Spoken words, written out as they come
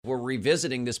we're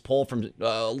revisiting this poll from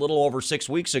a little over 6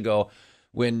 weeks ago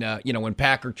when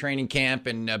Packer training camp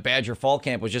and Badger fall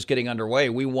camp was just getting underway.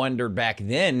 We wondered back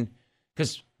then,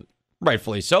 because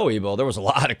rightfully so, Ebo, there was a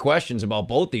lot of questions about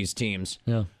both these teams.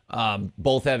 Yeah.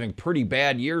 Both having pretty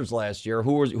bad years last year.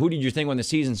 Who did you think when the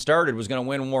season started was going to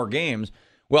win more games?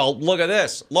 Well, look at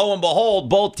this. Lo and behold,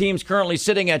 both teams currently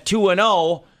sitting at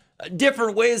 2-0.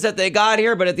 Different ways that they got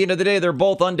here, but at the end of the day, they're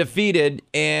both undefeated.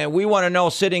 And we want to know,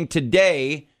 sitting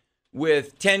today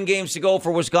with 10 games to go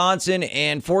for Wisconsin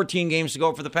and 14 games to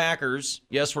go for the Packers.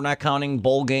 Yes, we're not counting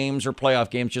bowl games or playoff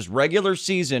games, just regular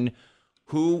season.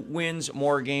 Who wins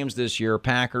more games this year,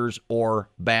 Packers or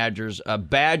Badgers?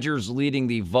 Badgers leading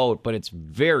the vote, but it's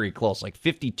very close, like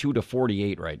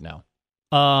 52-48 right now.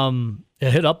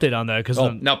 Hit update on that because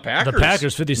the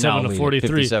Packers 57-43.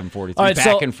 57-43. All right,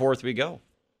 Back and forth we go.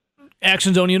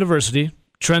 Action Zone University.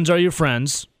 Trends are your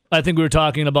friends. I think we were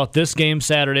talking about this game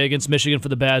Saturday against Michigan for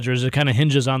the Badgers. It kind of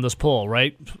hinges on this poll,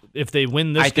 right? If they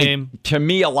win this game, to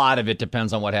me, a lot of it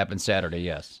depends on what happens Saturday.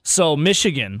 Yes. So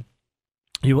Michigan.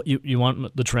 You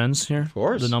want the trends here? Of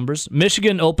course. The numbers.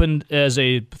 Michigan opened as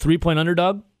a 3-point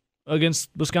underdog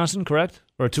against Wisconsin, correct?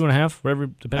 Or 2.5, wherever,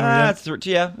 depending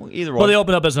on either one. Well, they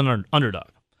opened up as an underdog.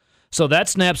 So that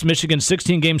snaps Michigan's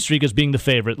 16-game streak as being the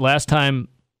favorite. Last time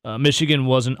Michigan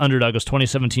was an underdog was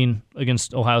 2017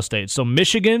 against Ohio State. So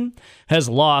Michigan has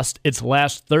lost its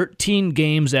last 13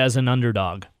 games as an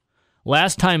underdog.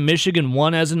 Last time Michigan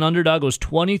won as an underdog was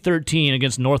 2013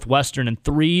 against Northwestern in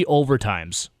 3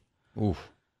 overtimes. Oof.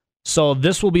 So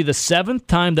this will be the 7th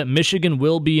time that Michigan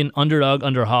will be an underdog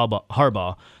under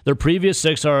Harbaugh. Their previous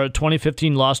 6 are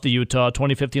 2015 loss to Utah,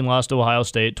 2015 loss to Ohio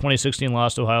State, 2016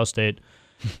 loss to Ohio State,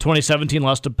 2017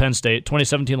 loss to Penn State,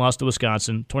 2017 loss to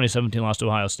Wisconsin, 2017 loss to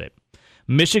Ohio State.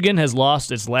 Michigan has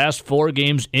lost its last 4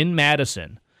 games in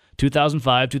Madison,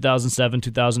 2005, 2007,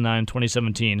 2009,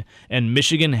 2017, and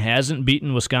Michigan hasn't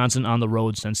beaten Wisconsin on the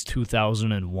road since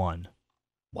 2001.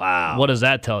 Wow. What does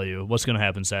that tell you? What's going to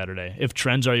happen Saturday? If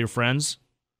trends are your friends,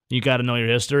 you got to know your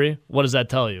history. What does that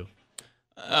tell you?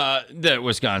 That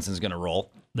Wisconsin's going to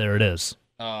roll. There it is.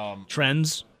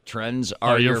 Trends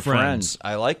are your friends.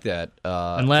 I like that.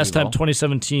 And last time,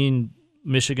 2017,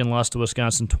 Michigan lost to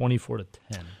Wisconsin 24-10.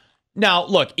 Now,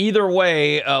 look, either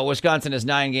way, Wisconsin has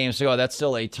 9 games to go. That's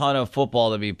still a ton of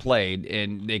football to be played,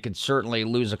 and they could certainly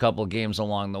lose a couple of games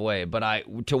along the way. But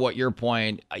to what your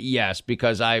point, yes,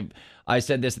 because I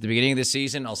said this at the beginning of the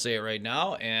season. I'll say it right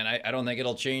now, and I don't think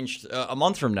it'll change a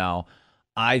month from now.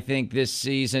 I think this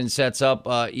season sets up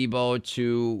Ebo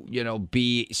to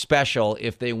be special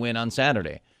if they win on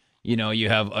Saturday. You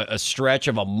have a stretch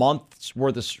of a month's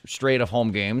worth of straight of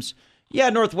home games. Yeah,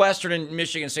 Northwestern and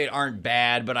Michigan State aren't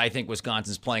bad, but I think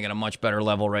Wisconsin's playing at a much better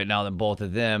level right now than both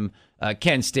of them.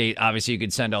 Kent State, obviously, you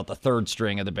could send out the 3rd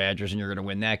string of the Badgers, and you're going to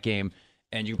win that game.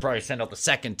 And you probably send out the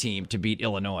 2nd team to beat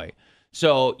Illinois.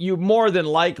 So you more than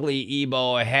likely,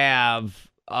 Ebo, have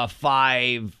a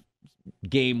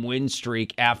 5-game win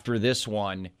streak after this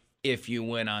one if you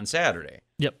win on Saturday.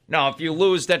 Yep. Now, if you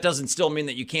lose, that doesn't still mean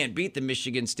that you can't beat the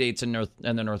Michigan States and the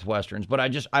Northwesterns. But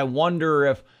I wonder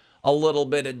if a little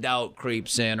bit of doubt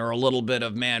creeps in, or a little bit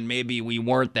of, man, maybe we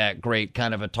weren't that great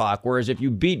kind of a talk. Whereas if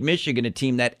you beat Michigan, a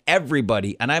team that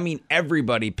everybody, and I mean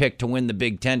everybody, picked to win the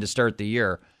Big Ten to start the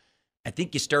year, I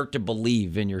think you start to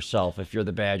believe in yourself if you're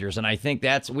the Badgers. And I think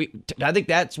that's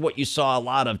what you saw a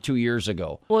lot of 2 years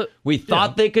ago. Well, we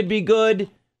thought they could be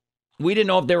good. We didn't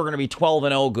know if they were going to be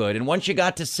 12-0 good. And once you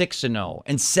got to 6-0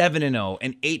 and 7-0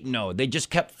 and 8-0, they just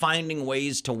kept finding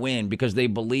ways to win because they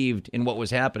believed in what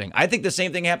was happening. I think the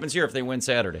same thing happens here if they win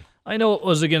Saturday. I know it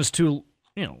was against 2,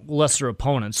 lesser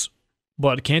opponents,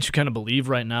 but can't you kind of believe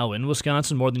right now in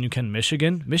Wisconsin more than you can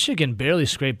Michigan? Michigan barely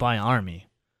scraped by Army.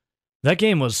 That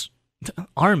game was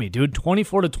Army, dude,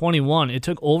 24-21. It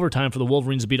took overtime for the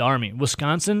Wolverines to beat Army.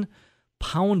 Wisconsin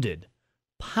pounded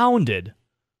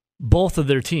both of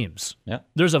their teams. Yeah.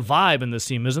 There's a vibe in this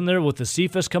team, isn't there? With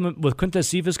Quintez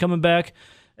Cephas coming back,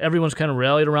 everyone's kind of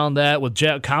rallied around that. With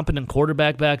competent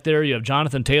quarterback back there, you have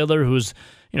Jonathan Taylor, who's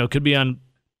could be on.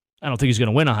 I don't think he's going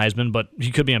to win a Heisman, but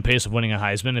he could be on pace of winning a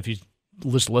Heisman if you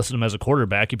just listed him as a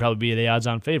quarterback. He'd probably be the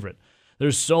odds-on favorite.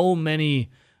 There's so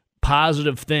many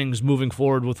positive things moving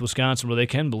forward with Wisconsin where they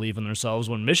can believe in themselves.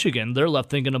 When Michigan, they're left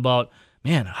thinking about,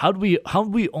 man, how did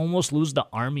we almost lose the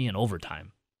Army in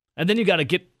overtime? And then you got to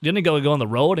go on the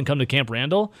road and come to Camp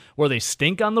Randall where they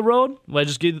stink on the road. I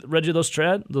just read you those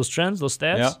trends, those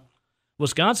stats. Yeah.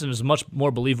 Wisconsin is a much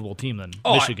more believable team than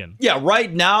Michigan. Yeah,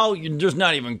 right now you're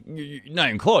not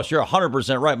even close. You're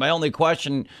 100% right. My only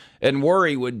question and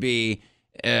worry would be,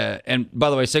 And by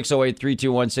the way,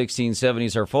 608-321-1670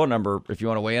 is our phone number if you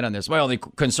want to weigh in on this. My only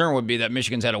concern would be that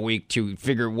Michigan's had a week to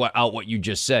figure out what you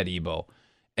just said, Ebo.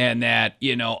 And that,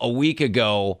 a week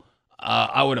ago,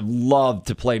 I would have loved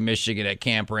to play Michigan at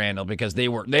Camp Randall because they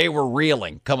were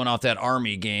reeling coming off that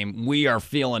Army game. We are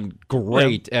feeling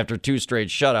great after 2 straight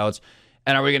shutouts.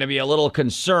 And are we going to be a little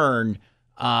concerned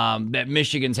that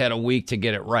Michigan's had a week to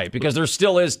get it right? Because there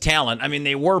still is talent. I mean,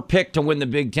 they were picked to win the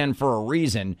Big Ten for a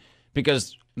reason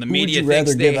because the media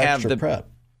thinks they have the prep.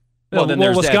 Well,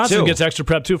 Wisconsin gets extra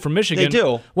prep too from Michigan. They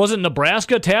do. Wasn't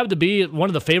Nebraska tabbed to be one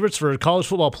of the favorites for college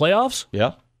football playoffs?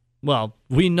 Yeah. Well,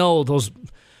 we know those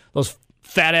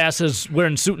fat asses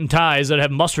wearing suit and ties that have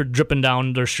mustard dripping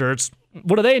down their shirts.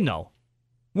 What do they know?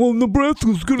 Well,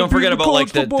 Nebraska's going to be in the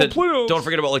college football playoffs. Don't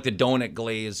forget about the donut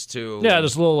glaze too. Yeah,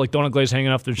 this little donut glaze hanging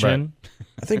off their chin. Right.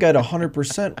 I think I'd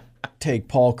 100% take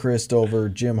Paul Chryst over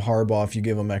Jim Harbaugh if you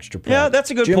give him extra prep. Yeah,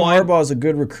 that's a good point. Jim Harbaugh is a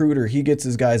good recruiter. He gets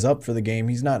his guys up for the game.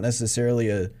 He's not necessarily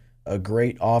a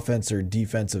great offense or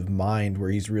defensive mind where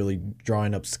he's really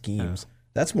drawing up schemes. Yeah.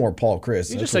 That's more Paul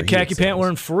Chryst. You just said khaki pant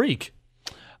wearing freak.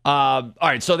 All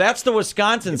right, so that's the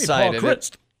Wisconsin side of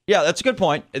it. Yeah, that's a good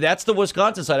point. That's the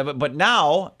Wisconsin side of it. But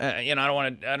now, I don't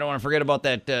want to forget about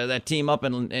that team up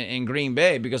in Green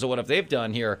Bay because of what they've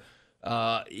done here,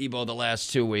 Ebo, the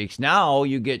last 2 weeks. Now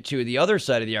you get to the other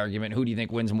side of the argument. Who do you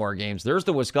think wins more games? There's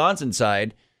the Wisconsin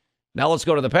side. Now let's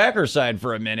go to the Packers side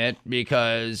for a minute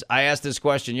because I asked this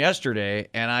question yesterday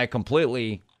and I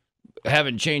completely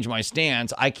haven't changed my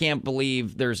stance. I can't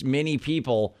believe there's many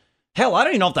people. Hell, I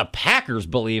don't even know if the Packers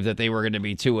believe that they were going to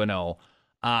be 2-0.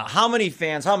 How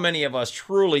many of us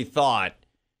truly thought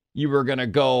you were going to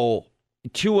go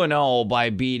 2-0 by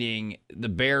beating the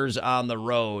Bears on the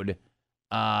road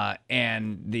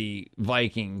and the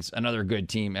Vikings, another good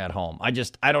team at home? I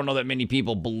don't know that many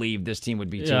people believe this team would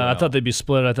be 2-0. Yeah, I thought they'd be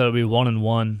split. I thought it would be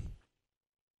 1-1.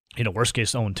 Worst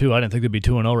case 0-2. I didn't think they'd be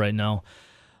 2-0 right now.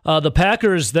 The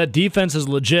Packers, that defense is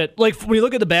legit. Like, when you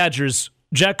look at the Badgers,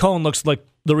 Jack Cohen looks like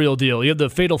the real deal. You have the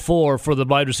fatal 4 for the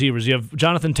wide receivers. You have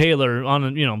Jonathan Taylor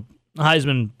on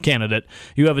Heisman candidate.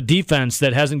 You have a defense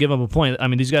that hasn't given up a point. I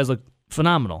mean, these guys look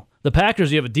phenomenal. The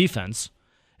Packers, you have a defense,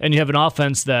 and you have an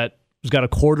offense that has got a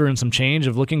quarter and some change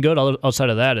of looking good. Outside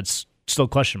of that, it's still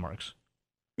question marks.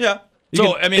 Yeah.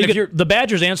 The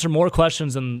Badgers answer more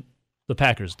questions than the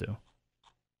Packers do.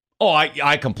 Oh,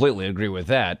 I completely agree with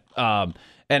that.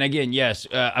 And again, yes,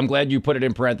 I'm glad you put it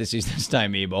in parentheses this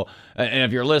time, Ebo. And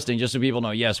if you're listening, just so people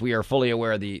know, yes, we are fully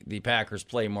aware the Packers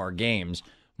play more games.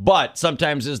 But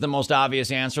sometimes is the most obvious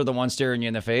answer the one staring you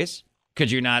in the face?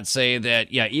 Could you not say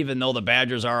that, yeah, even though the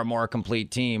Badgers are a more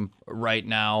complete team right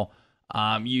now,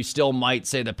 you still might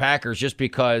say the Packers just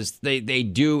because they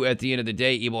do, at the end of the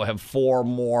day, Ebo, have 4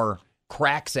 more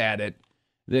cracks at it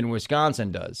than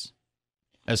Wisconsin does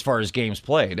as far as games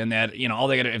played. And that, all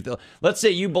they got to, let's say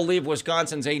you believe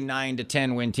Wisconsin's a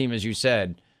 9-10 win team, as you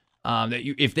said, that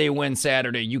if they win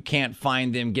Saturday, you can't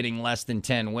find them getting less than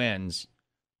 10 wins.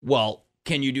 Well,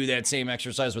 can you do that same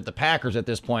exercise with the Packers at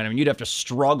this point? I mean, you'd have to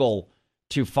struggle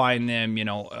to find them,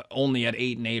 only at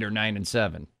 8-8 or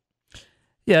 9-7.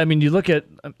 Yeah, I mean, you look at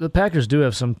the Packers do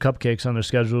have some cupcakes on their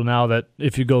schedule now that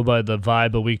if you go by the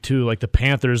vibe of week 2, like the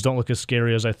Panthers don't look as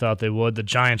scary as I thought they would. The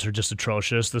Giants are just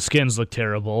atrocious. The Skins look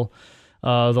terrible.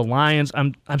 The Lions,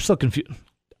 I'm still confused.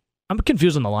 I'm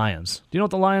confused on the Lions. Do you know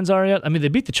what the Lions are yet? I mean, they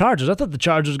beat the Chargers. I thought the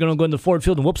Chargers were going to go into Ford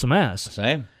Field and whoop some ass.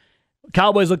 Same.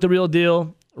 Cowboys look the real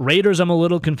deal. Raiders, I'm a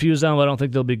little confused on, but I don't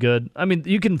think they'll be good. I mean,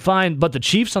 you can find, but the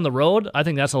Chiefs on the road, I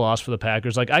think that's a loss for the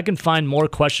Packers. Like, I can find more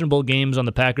questionable games on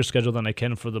the Packers schedule than I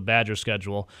can for the Badgers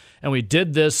schedule. And we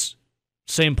did this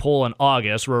same poll in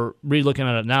August. We're re-looking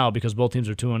at it now because both teams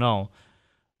are 2-0.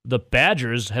 The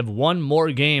Badgers have won more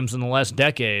games in the last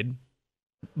decade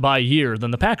by year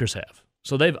than the Packers have.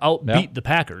 So they've outbeat the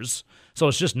Packers. So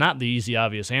it's just not the easy,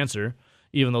 obvious answer,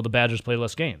 even though the Badgers play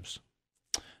less games.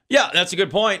 Yeah, that's a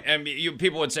good point. And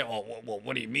people would say, well,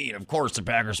 what do you mean? Of course the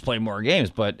Packers play more games.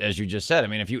 But as you just said, I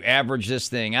mean, if you average this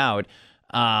thing out,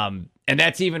 and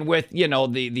that's even with, the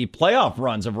playoff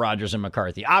runs of Rodgers and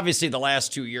McCarthy. Obviously, the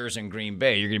last 2 years in Green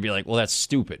Bay, you're going to be like, well, that's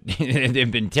stupid.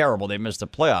 They've been terrible. They missed the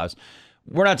playoffs.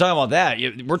 We're not talking about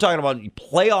that. We're talking about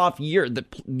playoff the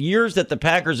years that the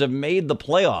Packers have made the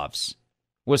playoffs.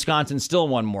 Wisconsin still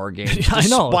won more games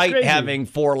despite having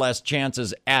 4 less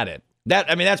chances at it.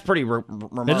 That's pretty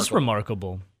remarkable. It is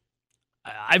remarkable.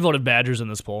 I voted Badgers in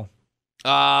this poll.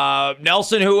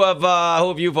 Nelson, who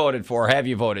have you voted for? Have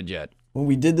you voted yet? When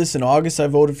we did this in August, I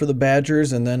voted for the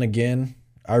Badgers, and then again,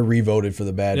 I re-voted for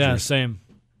the Badgers. Yeah, same.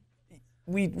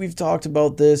 We've talked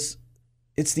about this.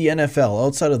 It's the NFL.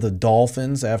 Outside of the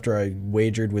Dolphins, after I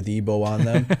wagered with Ebo on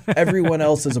them, everyone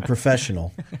else is a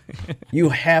professional. You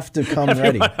have to come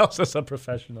ready. Everyone else is a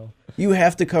professional. You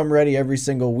have to come ready every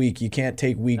single week. You can't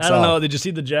take weeks off. I don't know. Did you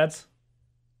see the Jets?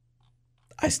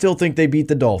 I still think they beat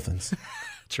the Dolphins.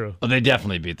 True. Well, they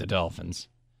definitely beat the Dolphins.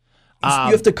 You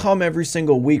have to come every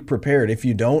single week prepared. If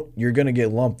you don't, you're going to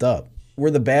get lumped up.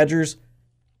 Where the Badgers,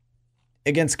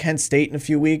 against Kent State in a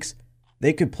few weeks,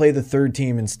 they could play the third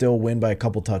team and still win by a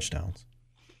couple touchdowns.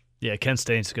 Yeah, Kent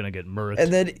State's going to get murked.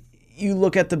 And then you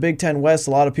look at the Big Ten West,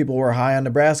 a lot of people were high on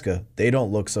Nebraska. They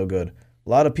don't look so good. A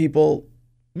lot of people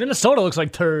Minnesota looks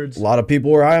like turds. A lot of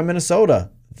people were high on Minnesota.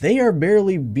 They are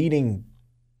barely beating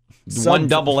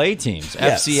one AA teams,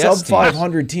 FCS sub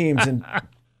 500 teams in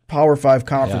Power 5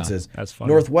 conferences. Yeah, that's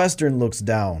funny. Northwestern looks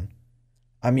down.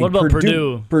 I mean, What about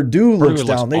Purdue? Purdue looks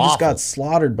down. looks They just awful. got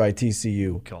slaughtered by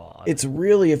TCU. God. It's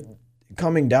really, if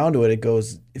coming down to it, it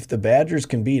goes, if the Badgers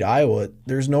can beat Iowa,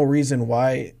 there's no reason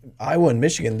why, Iowa and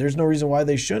Michigan, there's no reason why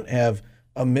they shouldn't have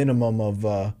a minimum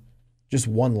of just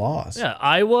one loss. Yeah,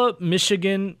 Iowa,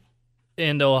 Michigan,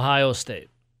 and Ohio State.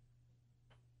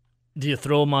 Do you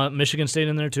throw Michigan State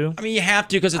in there too? I mean, you have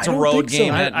to because it's I a don't road think so.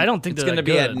 game. I don't think it's they're going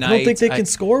to that be good. at night. I don't think they can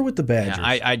score with the Badgers.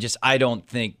 Yeah, I don't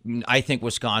think. I think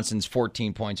Wisconsin's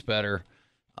 14 points better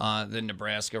than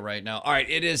Nebraska right now. All right,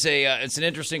 it's an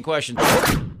interesting question.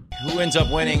 Who ends up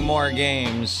winning more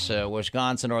games,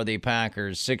 Wisconsin or the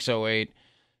Packers?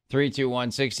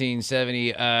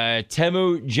 608-321-1670.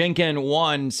 Temu Jenkin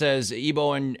 1 says,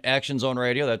 Ebo and Action Zone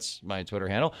Radio. That's my Twitter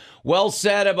handle. Well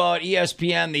said about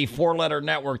ESPN, the four-letter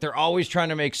network. They're always trying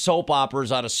to make soap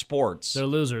operas out of sports. They're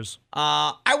losers.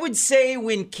 I would say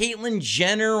when Caitlyn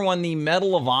Jenner won the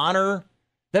Medal of Honor,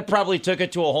 that probably took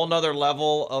it to a whole nother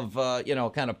level of,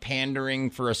 kind of pandering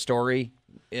for a story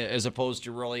as opposed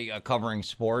to really covering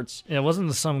sports. Yeah,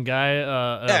 wasn't some guy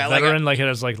a Yeah, veteran, had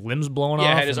his limbs blown off?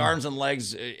 Yeah, had his arms and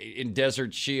legs in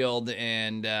Desert Shield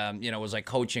and, was like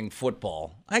coaching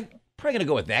football. I'm probably going to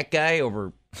go with that guy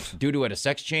over due to a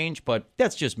sex change, but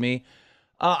that's just me.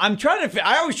 I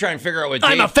always try and figure out what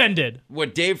I'm offended.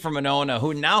 What Dave from Monona,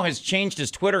 who now has changed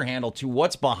his Twitter handle to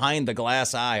What's Behind the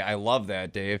Glass Eye. I love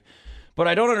that, Dave. But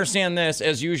I don't understand this.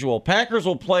 As usual, Packers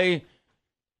will play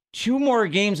 2 more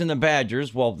games than the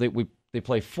Badgers. Well, they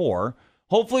play 4.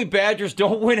 Hopefully, Badgers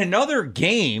don't win another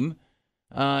game.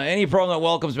 Any problem that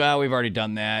welcomes back, we've already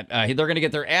done that. They're going to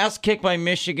get their ass kicked by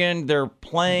Michigan. They're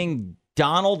playing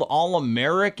Donald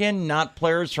All-American, not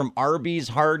players from Arby's,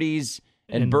 Hardee's,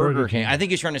 and Burger King. I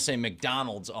think he's trying to say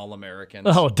McDonald's All-Americans.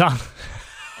 Oh, Don.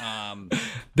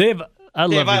 Dave, I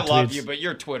love you, but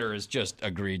your Twitter is just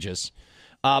egregious.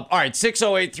 All right,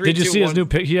 608-321. Did you see his new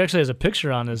pic? He actually has a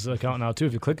picture on his account now, too,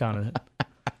 if you click on it.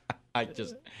 I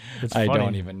funny.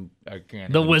 don't even. I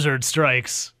can't The even. wizard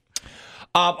strikes.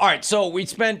 All right, so we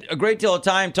spent a great deal of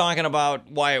time talking about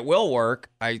why it will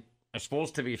work. I'm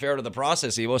supposed to be fair to the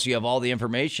process, Evo, so you have all the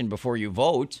information before you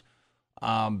vote.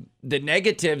 The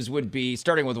negatives would be,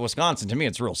 starting with Wisconsin, to me,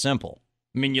 it's real simple.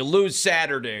 I mean, you lose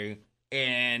Saturday,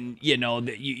 and,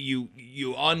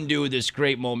 you undo this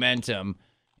great momentum,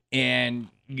 and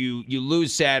you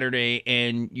lose Saturday,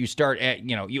 and you start at,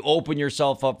 you open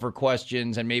yourself up for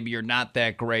questions, and maybe you're not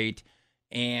that great,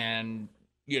 and,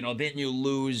 then you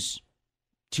lose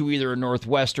to either a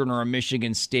Northwestern or a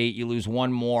Michigan State. You lose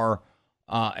one more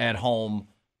at home,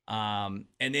 and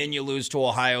then you lose to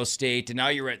Ohio State, and now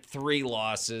you're at 3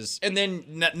 losses, and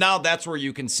then now that's where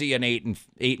you can see an 8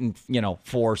 and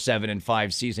 4, 7 and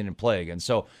 5 season and play again.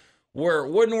 So where it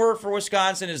wouldn't work for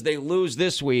Wisconsin is they lose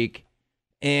this week,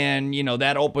 and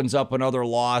that opens up another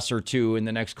loss or 2 in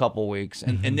the next couple weeks,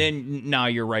 and then now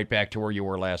you're right back to where you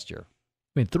were last year.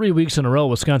 I mean, 3 weeks in a row,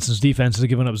 Wisconsin's defense has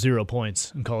given up 0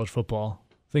 points in college football.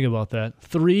 Think about that.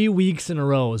 3 weeks in a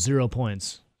row, 0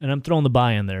 points. And I'm throwing the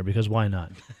bye in there because why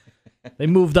not? They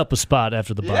moved up a spot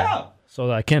after the bye. Yeah. So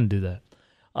I can do that.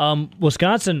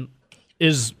 Wisconsin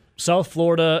is South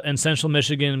Florida and Central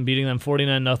Michigan beating them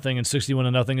 49-0 and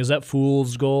 61-0. Is that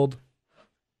fool's gold?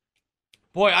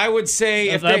 Boy, I would say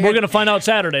We're going to find out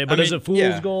Saturday, but is it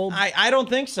fool's gold? I don't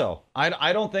think so.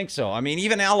 I don't think so. I mean,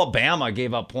 even Alabama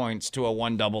gave up points to a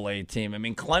 1AA team. I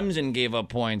mean, Clemson gave up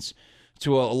points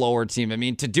to a lower team. I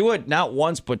mean, to do it not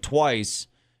once but twice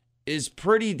is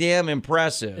pretty damn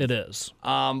impressive. It is.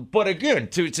 But again,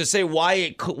 to say why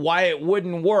it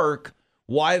wouldn't work,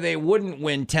 why they wouldn't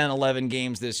win 10, 11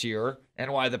 games this year,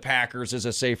 and why the Packers is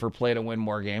a safer play to win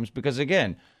more games, because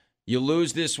again, you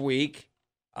lose this week.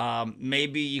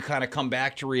 Maybe you kind of come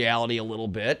back to reality a little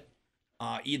bit.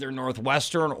 Either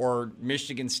Northwestern or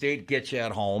Michigan State get you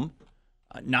at home.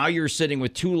 Now you're sitting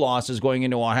with 2 losses going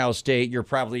into Ohio State. You're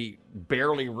probably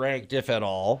barely ranked, if at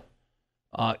all.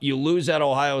 You lose at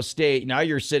Ohio State. Now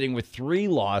you're sitting with 3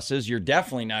 losses. You're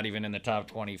definitely not even in the top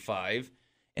 25.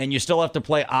 And you still have to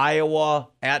play Iowa,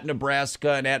 at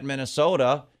Nebraska, and at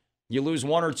Minnesota. You lose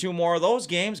 1 or 2 more of those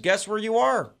games, guess where you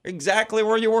are? Exactly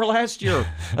where you were last year.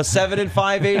 A 7-5,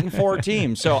 8-4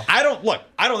 team. So I don't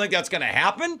think that's going to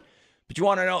happen. But you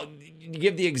want to know,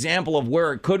 give the example of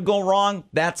where it could go wrong.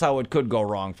 That's how it could go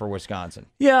wrong for Wisconsin.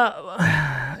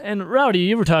 Yeah, and Rowdy,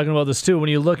 you were talking about this too. When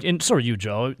you look, so are you,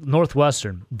 Joe.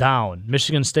 Northwestern, down.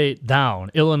 Michigan State, down.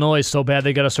 Illinois, so bad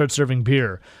they got to start serving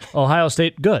beer. Ohio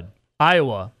State, good.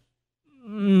 Iowa,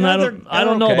 I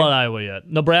don't know about Iowa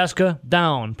yet. Nebraska,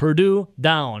 down. Purdue,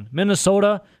 down.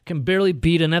 Minnesota can barely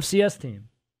beat an FCS team.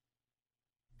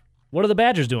 What are the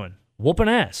Badgers doing? Whooping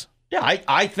ass. Yeah,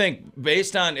 I think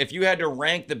based on if you had to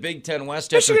rank the Big Ten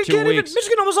West after 2 weeks.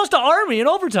 Michigan almost lost to Army in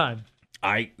overtime.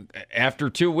 After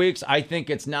 2 weeks, I think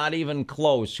it's not even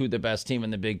close who the best team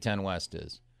in the Big Ten West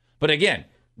is. But again,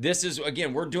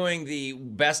 we're doing the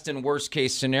best and worst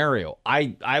case scenario.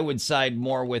 I would side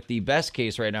more with the best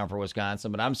case right now for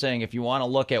Wisconsin, but I'm saying if you want to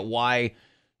look at why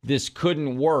this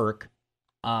couldn't work,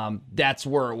 that's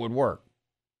where it would work.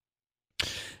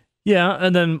 Yeah,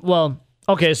 and then,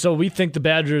 okay, so we think the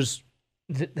Badgers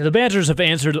have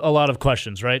answered a lot of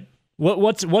questions, right?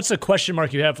 What's a question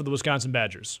mark you have for the Wisconsin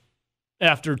Badgers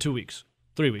after 2 weeks,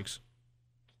 3 weeks?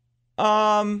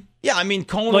 Yeah, I mean,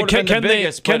 Cohn would have been the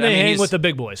biggest. Can they hang with the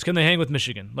big boys? Can they hang with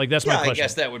Michigan? That's my question. I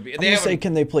guess that would be. I'm going to say,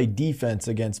 can they play defense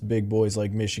against big boys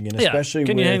like Michigan, especially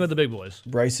can you hang with the big boys?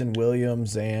 Bryson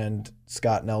Williams and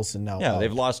Scott Nelson now. Yeah,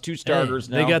 they've lost 2 starters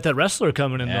now. They got that wrestler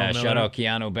coming in. Yeah, shout out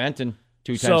Keanu Benton,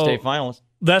 2-time state finalist.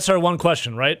 That's our one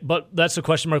question, right? But that's a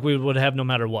question mark we would have no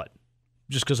matter what,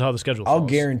 just because of how the schedule falls. I'll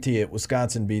guarantee it.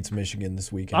 Wisconsin beats Michigan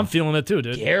this weekend. I'm feeling it too,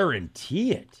 dude.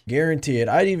 Guarantee it. Guarantee it.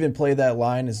 I'd even play that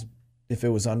line as if it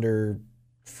was under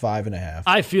 5.5.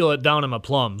 I feel it down in my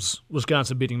plums.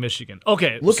 Wisconsin beating Michigan.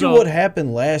 Okay, look at what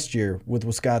happened last year with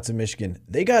Wisconsin, Michigan.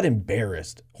 They got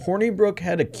embarrassed. Hornibrook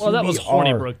had a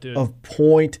QBR of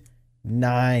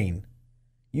 .9.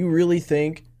 You really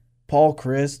think Paul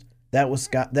Chryst,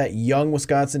 that young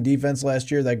Wisconsin defense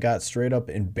last year that got straight up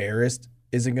embarrassed,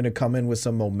 isn't going to come in with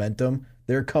some momentum?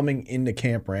 They're coming into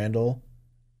Camp Randall.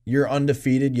 You're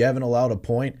undefeated. You haven't allowed a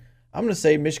point. I'm going to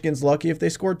say Michigan's lucky if they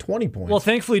scored 20 points. Well,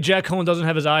 thankfully, Jack Cohen doesn't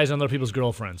have his eyes on other people's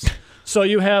girlfriends. So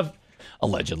you have...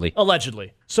 Allegedly.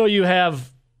 So you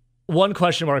have one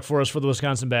question mark for us for the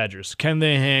Wisconsin Badgers. Can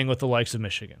they hang with the likes of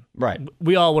Michigan? Right.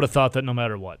 We all would have thought that no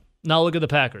matter what. Now look at the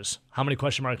Packers. How many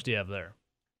question marks do you have there?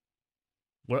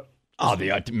 What? Oh, the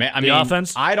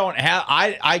offense?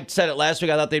 I said it last week.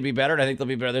 I thought they'd be better, and I think they'll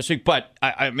be better this week. But,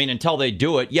 I mean, until they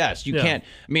do it, yes, you can't.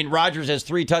 I mean, Rodgers has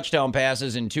 3 touchdown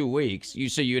passes in 2 weeks.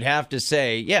 So you'd have to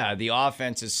say, yeah, the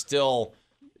offense is still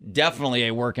definitely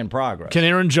a work in progress. Can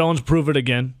Aaron Jones prove it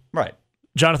again? Right.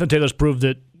 Jonathan Taylor's proved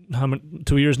it how many,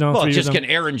 2 years now? Well, 3 years just can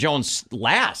Aaron Jones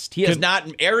last?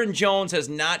 Aaron Jones has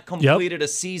not completed a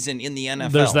season in the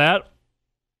NFL. There's that.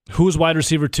 Who's wide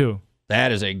receiver 2?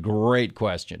 That is a great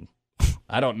question.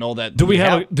 I don't know that. Do we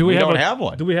have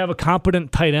one? Do we have a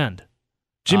competent tight end?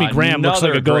 Jimmy Graham looks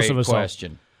like a ghost of himself.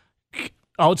 Question.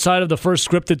 Outside of the first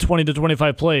scripted 20 to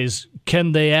 25 plays,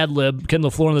 can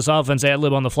LaFleur in this offense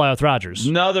ad-lib on the fly with Rodgers?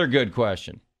 Another good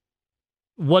question.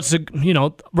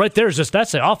 Right there is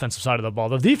that's the offensive side of the ball.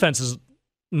 The defense is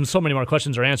so many more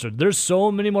questions are answered. There's so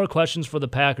many more questions for the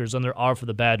Packers than there are for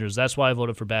the Badgers. That's why I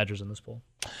voted for Badgers in this poll.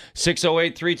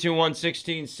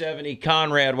 608-321-1670.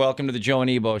 Conrad, welcome to the Joe and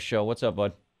Ebo Show. What's up,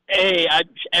 bud? Hey, I'm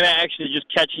actually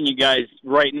just catching you guys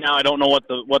right now. I don't know what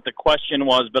the question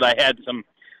was, but I had some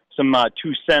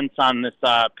 2 cents on this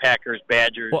Packers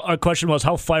Badgers. Well, our question was,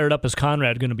 how fired up is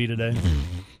Conrad going to be today?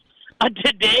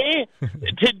 Today,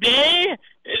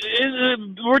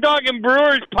 we're talking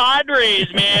Brewers Padres,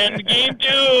 man. Game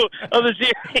 2 of the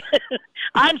series.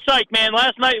 I'm psyched, man.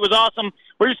 Last night was awesome.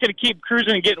 We're just going to keep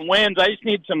cruising and getting wins. I just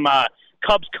need some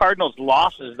Cubs Cardinals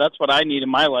losses. That's what I need in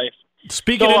my life.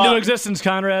 Speaking into existence,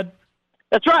 Conrad.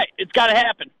 That's right. It's got to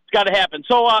happen.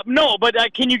 So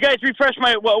can you guys refresh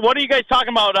what are you guys talking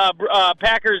about?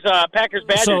 Packers Badgers.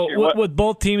 So here? With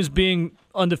both teams being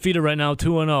undefeated right now,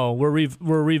 2-0,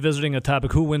 we're revisiting a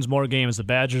topic: who wins more games, the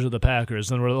Badgers or the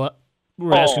Packers? And we're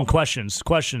asking questions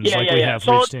we have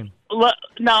for each team.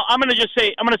 Now I'm going to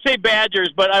say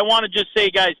Badgers, but I want to just say,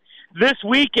 guys, this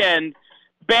weekend,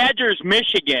 Badgers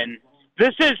Michigan.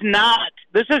 This is not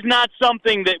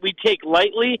something that we take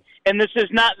lightly, and this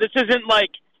isn't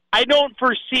like. I don't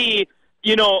foresee,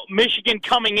 Michigan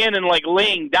coming in and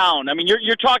laying down. I mean,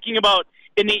 you're talking about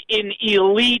an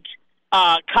elite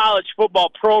college football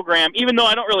program. Even though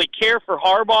I don't really care for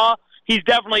Harbaugh, he's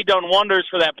definitely done wonders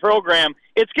for that program.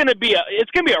 it's going to be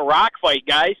a rock fight,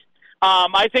 guys.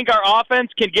 I think our offense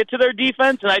can get to their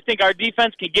defense, and I think our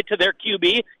defense can get to their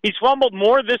QB. He's fumbled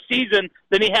more this season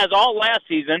than he has all last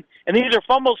season, and these are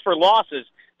fumbles for losses.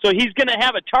 So he's going to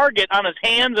have a target on his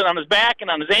hands and on his back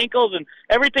and on his ankles and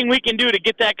everything we can do to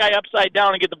get that guy upside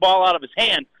down and get the ball out of his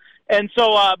hand. And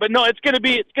so, but no, it's going to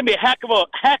be a heck of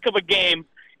a game.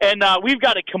 And we've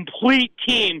got a complete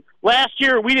team. Last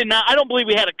year we did not. I don't believe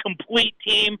we had a complete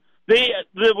team.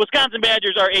 The Wisconsin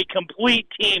Badgers are a complete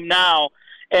team now,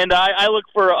 and I look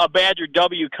for a Badger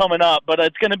W coming up. But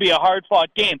it's going to be a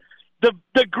hard-fought game. The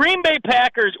Green Bay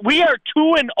Packers, we are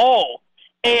 2-0.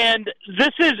 And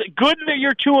this is good that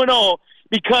you're 2-0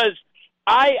 because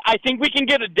I think we can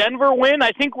get a Denver win.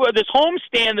 I think this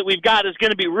homestand that we've got is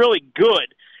going to be really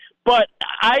good. But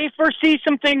I foresee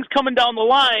some things coming down the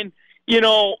line. You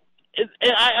know,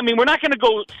 I mean, we're not going to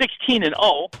go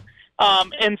 16-0.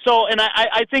 And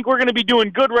I think we're going to be doing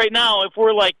good right now if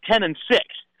we're like 10-6.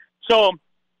 So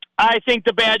I think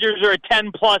the Badgers are a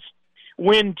 10+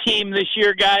 win team this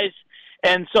year, guys.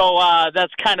 And so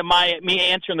that's kind of me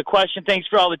answering the question. Thanks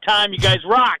for all the time. You guys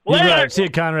rock. Later. Right. See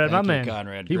you, Conrad, Thank my you, man.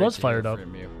 Conrad. He Great was to fired hear up.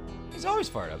 from you. He's always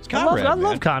fired up. It's I Conrad,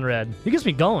 love Conrad. He gets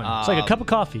me going. It's like a cup of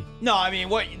coffee. No, I mean,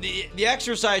 what the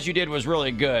exercise you did was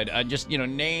really good. Just,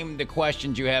 name the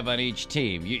questions you have on each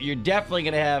team. You're definitely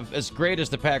going to have, as great as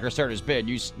the Packers starters bid,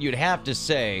 you'd have to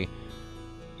say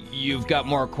you've got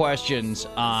more questions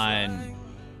on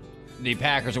the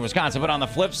Packers in Wisconsin. But on the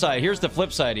flip side, here's the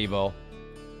flip side, Evo.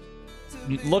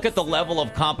 Look at the level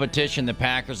of competition the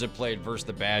Packers have played versus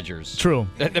the Badgers. True.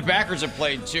 The Packers have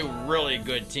played two really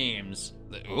good teams.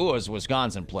 Who has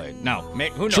Wisconsin played? No.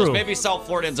 Who knows? True. Maybe South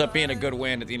Florida ends up being a good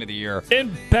win at the end of the year.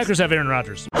 And Packers have Aaron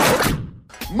Rodgers.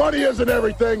 Money isn't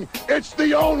everything. It's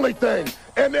the only thing.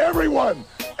 And everyone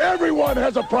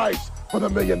has a price for the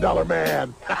 $1 Million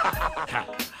Man.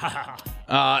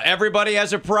 Everybody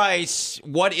has a price.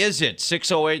 What is it?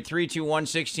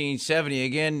 608-321-1670.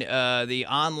 Again, the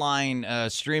online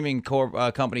streaming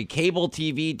company,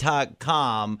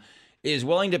 CableTV.com, is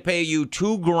willing to pay you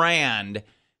 $2,000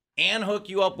 and hook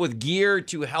you up with gear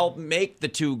to help make the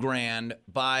 $2,000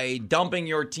 by dumping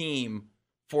your team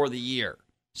for the year.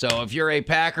 So if you're a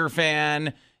Packer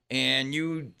fan and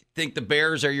you think the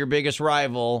Bears are your biggest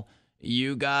rival,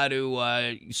 you got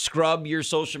to scrub your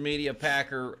social media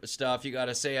Packer stuff. You got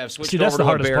to say, I've switched over to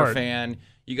a Bear fan.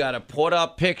 You got to put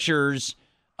up pictures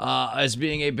as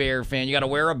being a Bear fan. You got to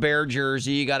wear a Bear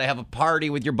jersey. You got to have a party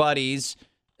with your buddies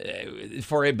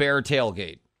for a Bear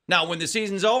tailgate. Now, when the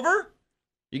season's over,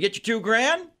 you get your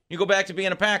 $2,000, you go back to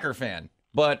being a Packer fan.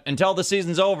 But until the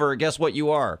season's over, guess what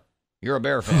you are? You're a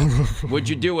Bear fan. Would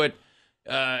you do it?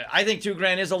 I think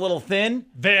 $2,000 is a little thin.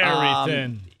 Very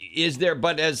thin. Is there?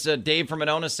 But as Dave from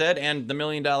Monona said, and the $1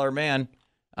 Million Man,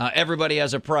 everybody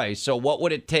has a price. So what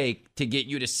would it take to get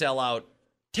you to sell out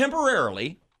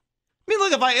temporarily? I mean,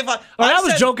 look, if I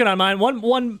was joking on mine.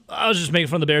 One, I was just making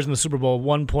fun of the Bears in the Super Bowl,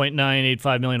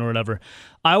 $1.985 million or whatever.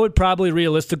 I would probably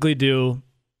realistically do.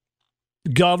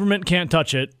 Government can't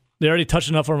touch it. They already touched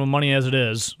enough of our money as it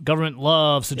is. Government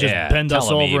loves to just bend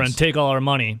us over and take all our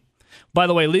money. By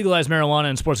the way, legalize marijuana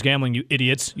and sports gambling, you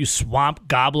idiots. You swamp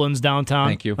goblins downtown.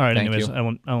 Thank you. All right, anyways, I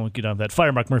won't get on that.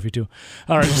 Fire Mark Murphy, too.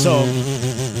 All right, so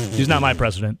he's not my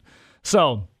president.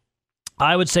 So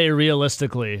I would say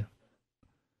realistically,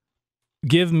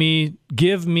 give me I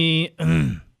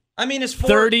mean, it's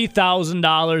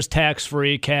 $30,000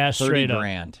 tax-free cash straight up.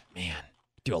 $30,000. Man,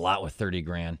 do a lot with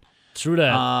 $30,000. True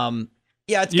that.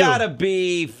 Yeah, it's got to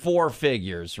be 4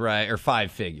 figures, right? Or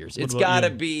 5 figures. It's got to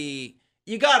be.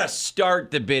 You got to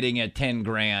start the bidding at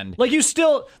 $10,000. Like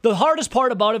the hardest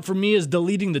part about it for me is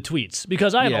deleting the tweets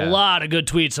because I have a lot of good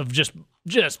tweets of just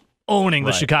owning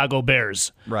the Chicago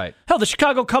Bears. Right. Hell, the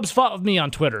Chicago Cubs fought with me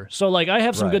on Twitter. So like I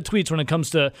have some good tweets when it comes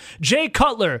to Jay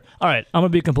Cutler. All right, I'm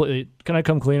going to be can I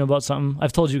come clean about something?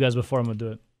 I've told you guys before I'm going to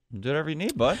do it. Do whatever you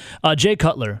need, bud. Jay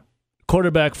Cutler.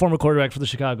 Former quarterback for the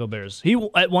Chicago Bears. He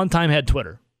at one time had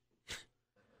Twitter.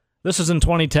 This is in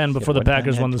 2010 before the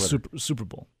Packers won the Super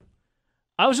Bowl.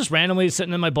 I was just randomly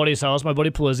sitting in my buddy's house, my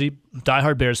buddy Palizzi,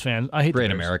 diehard Bears fan. I hate Great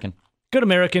the Bears. American. Good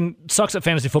American, sucks at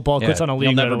fantasy football, quits on a league.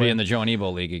 You'll never be in the Joe and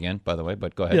Evo league again, by the way,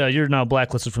 but go ahead. Yeah, you're now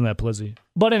blacklisted from that, Palizzi.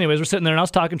 But anyways, we're sitting there, and I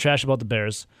was talking trash about the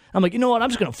Bears. I'm like, you know what? I'm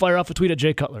just going to fire off a tweet at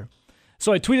Jay Cutler.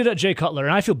 So I tweeted at Jay Cutler,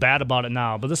 and I feel bad about it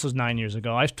now, but this was 9 years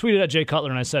ago. I tweeted at Jay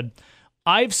Cutler, and I said,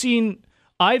 I've seen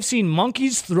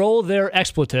monkeys throw their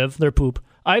poop.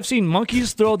 I've seen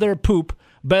monkeys throw their poop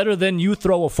better than you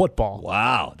throw a football.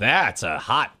 Wow, that's a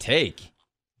hot take.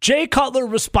 Jay Cutler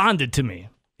responded to me.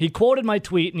 He quoted my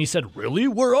tweet, and he said, really?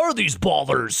 Where are these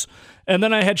ballers? And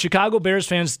then I had Chicago Bears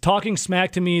fans talking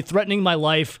smack to me, threatening my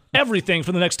life, everything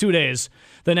for the next 2 days.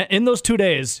 Then in those 2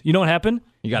 days, you know what happened?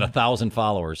 You got 1,000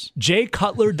 followers. Jay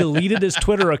Cutler deleted his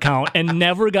Twitter account and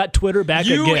never got Twitter back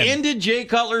again. You ended Jay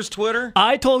Cutler's Twitter?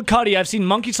 I told Cuddy I've seen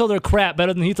monkeys throw their crap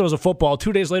better than he throws a football.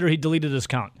 2 days later, he deleted his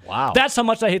account. Wow. That's how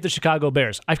much I hate the Chicago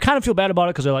Bears. I kind of feel bad about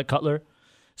it because I like Cutler.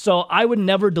 So I would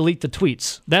never delete the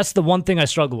tweets. That's the one thing I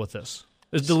struggle with this,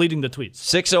 is deleting the tweets.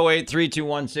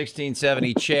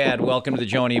 608-321-1670. Chad, welcome to the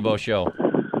Joe and Ebo Show.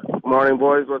 Morning,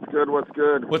 boys. What's good? What's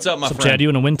good? What's up, my What's up, friend? Chad? You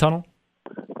in a wind tunnel?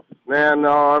 Man,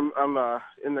 no, I'm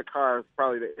in the car. It's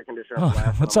probably the air conditioner.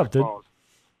 Oh, what's up, dude?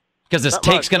 Because this Not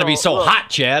take's much, going to be no, so look. hot,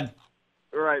 Chad.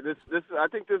 Right. I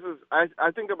think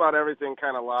about everything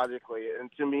kind of logically, and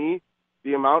to me,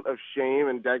 the amount of shame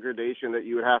and degradation that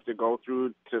you would have to go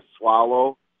through to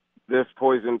swallow this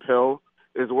poison pill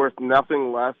is worth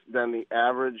nothing less than the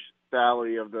average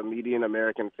salary of the median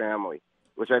American family,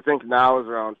 which I think now is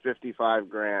around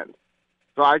 $55,000.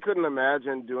 So I couldn't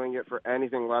imagine doing it for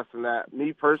anything less than that.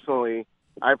 Me personally,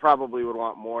 I probably would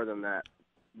want more than that.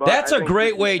 But That's I a think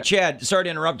great way, Chad. Sorry to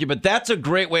interrupt you, but that's a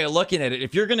great way of looking at it.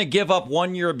 If you're going to give up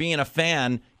 1 year of being a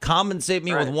fan, compensate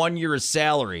me with 1 year's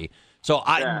salary. So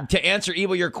to answer,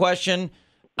 Ebo, your question,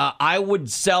 I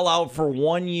would sell out for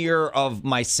 1 year of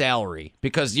my salary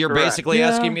because you're basically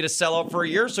asking me to sell out for a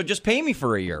year. So just pay me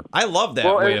for a year. I love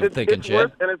that way of thinking,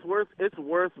 Chad. It's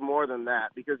worth more than that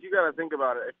because you got to think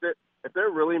about it. If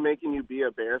they're really making you be a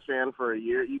Bears fan for a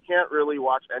year, you can't really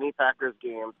watch any Packers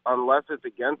games unless it's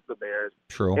against the Bears.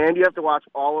 True. And you have to watch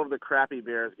all of the crappy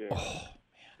Bears games.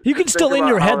 You can still, in about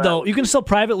your how head, that though, would you can be. still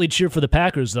privately cheer for the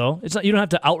Packers, though. It's not, you don't have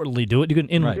to outwardly do it. You can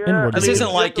inwardly. This mean, isn't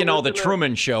you like, have to the listen to-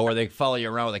 Truman Show where they follow you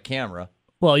around with a camera.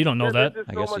 Well, you don't know that. There's just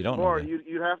I so guess you much don't know more. that.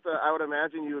 You'd have to. I would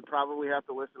imagine you would probably have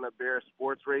to listen to Bears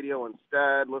sports radio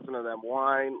instead. Listen to them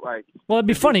whine. Well, it'd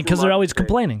be funny because they're always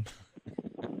complaining.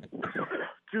 complaining.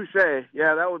 Touche.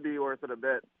 Yeah, that would be worth it a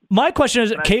bit. My question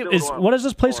is, But I still want what is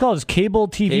this place called? Is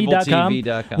CableTV.com?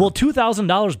 CableTV.com. Will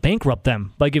 $2,000 bankrupt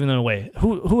them by giving them away?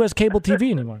 Who has cable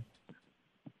TV anymore?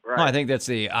 Right. No, I think that's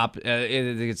the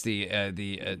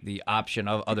the option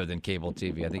of other than cable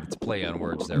TV. I think it's play on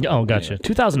words there. Oh, gotcha.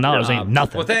 $2,000 ain't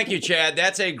nothing. Well, thank you, Chad.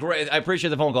 That's a great. I appreciate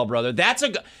the phone call, brother.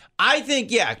 I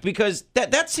think because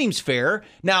that seems fair.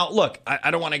 Now, look, I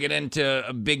don't want to get into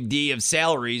a big D of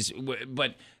salaries,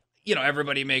 but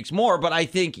everybody makes more. But I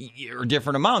think or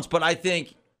different amounts. But I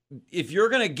think if you're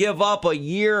going to give up a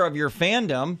year of your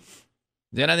fandom,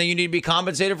 then I think you need to be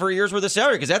compensated for a year's worth of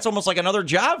salary because that's almost like another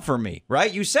job for me,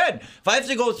 right? You said if I have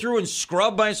to go through and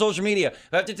scrub my social media, if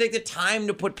I have to take the time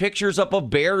to put pictures up of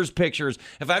Bears pictures,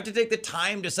 if I have to take the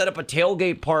time to set up a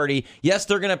tailgate party, yes,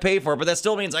 they're going to pay for it, but that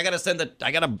still means I got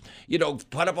to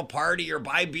put up a party or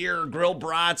buy beer or grill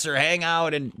brats or hang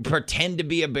out and pretend to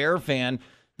be a Bear fan.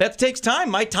 That takes time.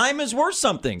 My time is worth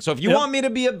something. So if you want me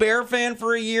to be a Bear fan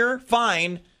for a year,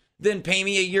 fine. Then pay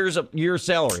me a year's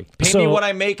salary. Pay me what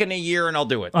I make in a year, and I'll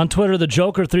do it. On Twitter, the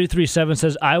Joker337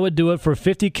 says, I would do it for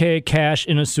 $50K cash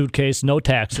in a suitcase, no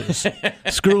taxes.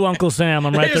 Screw Uncle Sam.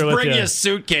 I'm right there with you. Just bring you a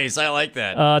suitcase. I like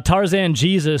that. Tarzan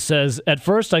Jesus says, at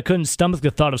first I couldn't stomach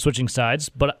the thought of switching sides,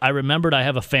 but I remembered I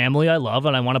have a family I love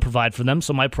and I want to provide for them,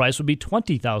 so my price would be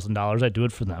 $20,000. I'd do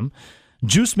it for them.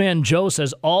 Juice Man Joe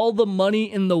says, all the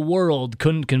money in the world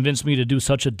couldn't convince me to do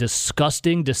such a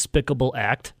disgusting, despicable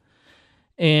act.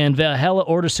 And Valhalla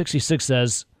Order 66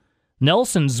 says,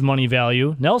 Nelson's money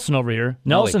value has to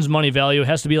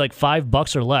be like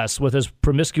 $5 or less with his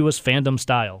promiscuous fandom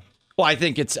style. Well, I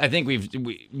think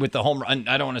we with the home run,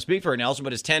 I don't want to speak for Nelson,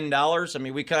 but it's $10. I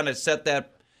mean, we kind of set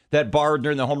that bar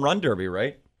during the home run derby,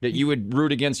 right? That you would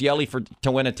root against Yelly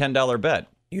to win a $10 bet.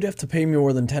 You'd have to pay me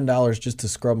more than $10 just to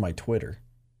scrub my Twitter.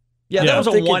 Yeah, that was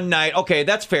a one night. Okay,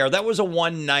 that's fair. That was a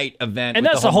one night event, and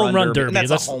that's a home run derby. And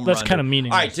that's kind of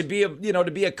meaningless. All right, to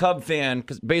be a Cub fan,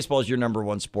 because baseball is your number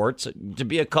one sport. So to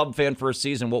be a Cub fan for a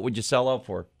season, what would you sell out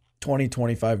for?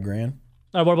 $20,000-$25,000.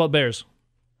 All right, what about Bears?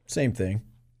 Same thing.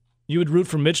 You would root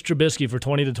for Mitch Trubisky for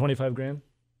 $20,000 to $25,000?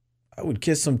 I would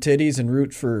kiss some titties and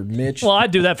root for Mitch. Well,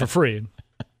 I'd do that for free.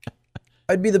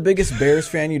 I'd be the biggest Bears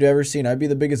fan you'd ever seen. I'd be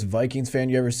the biggest Vikings fan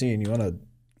you ever seen. You want to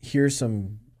hear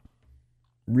some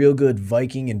real good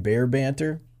Viking and Bear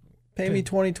banter? Pay me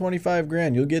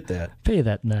 $20,000-$25,000. You'll get that. Pay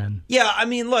that, man. Yeah, I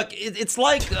mean, look, it's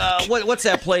like what's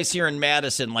that place here in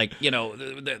Madison? Like,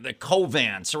 the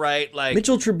Covance, right? Like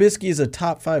Mitchell Trubisky is a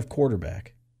top 5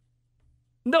 quarterback.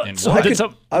 No, And so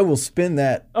what? I will spin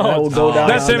that. And I will go down.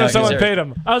 That's on same that. as someone paid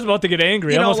him. I was about to get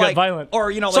angry. I almost got violent.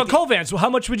 Or so Covance, how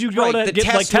much would you go to get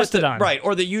tested on? Right,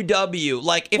 or the UW.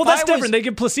 Like, if that's different. They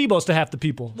give placebos to half the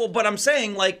people. Well, but I'm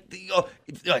saying like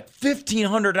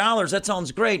 $1,500. That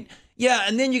sounds great. Yeah,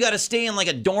 and then you got to stay in like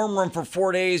a dorm room for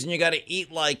 4 days, and you got to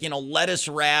eat like, lettuce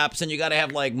wraps, and you got to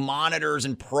have like monitors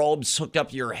and probes hooked up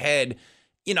to your head.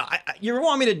 You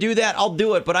want me to do that? I'll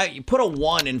do it, but I put a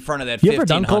 1 in front of that. You ever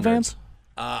done Covance?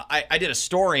 I did a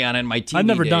story on it in my TV I've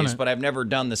never days, done it. but I've never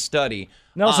done the study.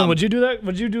 Nelson, would you do that?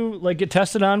 Would you get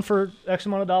tested on for X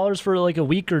amount of dollars for like a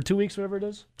week or 2 weeks, whatever it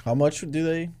is? How much do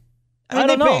they? I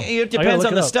don't know. It depends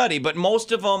on the study, but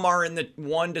most of them are in the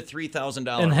 $1,000 to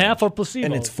 $3,000. And half are placebo.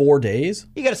 And it's 4 days?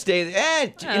 You got to stay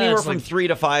anywhere from 3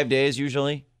 to 5 days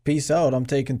usually. Peace out. I'm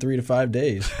taking 3 to 5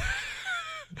 days.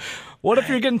 What if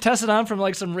you're getting tested on from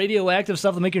like some radioactive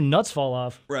stuff that make your nuts fall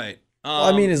off? Right.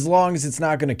 Well, as long as it's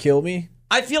not going to kill me.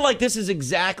 I feel like this is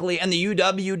exactly, and the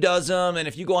UW does them, and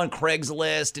if you go on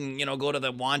Craigslist and, go to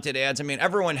the wanted ads,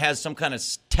 everyone has some kind of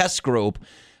test group.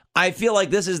 I feel like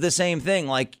this is the same thing.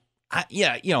 Like,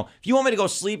 if you want me to go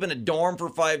sleep in a dorm for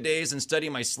 5 days and study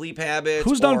my sleep habits.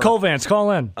 Who's done Covance?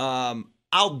 Call in.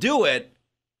 I'll do it,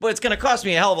 but it's going to cost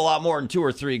me a hell of a lot more than $2,000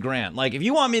 or $3,000. Like, if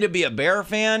you want me to be a Bear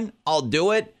fan, I'll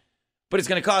do it. But it's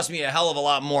going to cost me a hell of a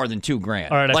lot more than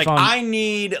 $2,000. All right,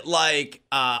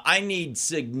 I need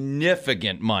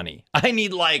significant money. I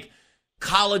need like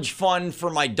college fund for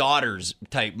my daughters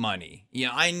type money.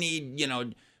 I need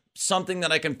something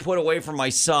that I can put away for my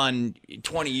son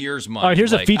 20 years money. All right,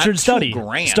 here's a featured study.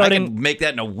 $2,000. I can make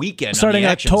that in a weekend. Starting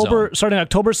October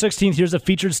 16th. Here's a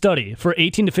featured study for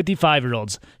 18 to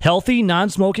 55-year-olds, healthy,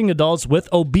 non-smoking adults with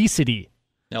obesity.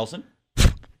 Nelson.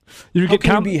 How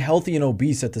can you be healthy and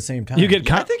obese at the same time? I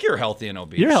think you're healthy and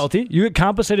obese. You're healthy. You get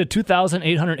compensated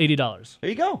 $2,880. There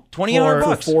you go.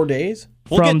 $2,800 for 4 days?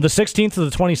 From the 16th to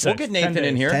the 26th. We'll get Nathan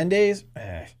in here. 10 days?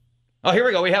 Oh, here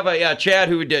we go. We have a Chad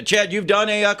who did. Chad, you've done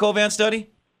a Covance study?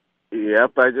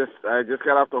 Yep, I just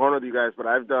got off the horn with you guys, but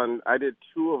I did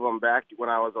 2 of them back when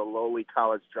I was a lowly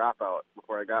college dropout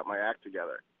before I got my act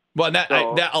together. Well,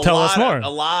 tell us more. A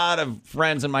lot of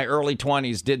friends in my early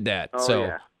 20s did that.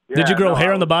 Yeah. Did you grow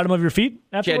hair on the bottom of your feet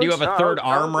afterwards? Chad, do you have a third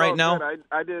arm right now?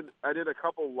 I did a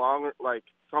couple long, like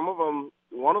some of them.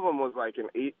 One of them was like a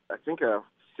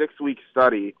 6-week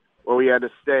study where we had to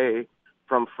stay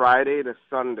from Friday to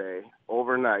Sunday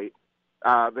overnight.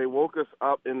 They woke us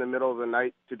up in the middle of the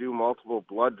night to do multiple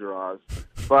blood draws.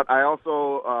 But I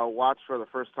also watched for the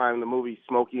first time the movie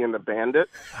Smokey and the Bandit.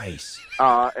 Nice.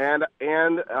 And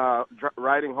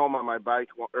riding home on my bike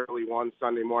early one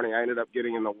Sunday morning, I ended up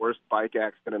getting in the worst bike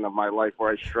accident of my life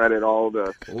where I sheared all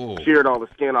the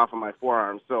skin off of my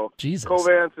forearms. So Jesus.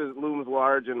 Covance looms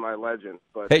large in my legend.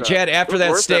 But, hey, Chad, after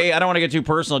that stay, I don't want to get too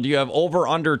personal. Do you have over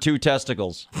under 2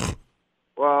 testicles?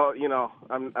 Well,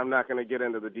 I'm not going to get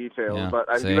into the details, but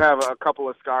I do have a couple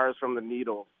of scars from the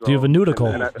needle. So, do you have a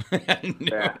nudicle?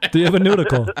 Do you have a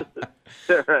nudicle?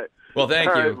 Right. Well, thank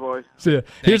you. Right, boys. So,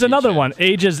 here's another one.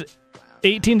 Ages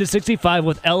 18 to 65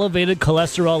 with elevated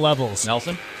cholesterol levels.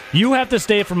 Nelson? You have to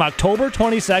stay from October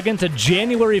 22nd to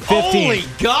January 15th. Holy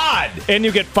God! And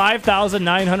you get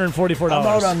 $5,944. I'm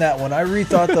out on that one. I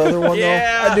rethought the other one,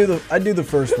 though. I do the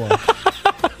first one.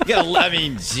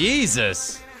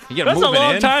 Jesus. That's a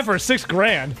long time for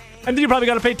 $6,000. And then you probably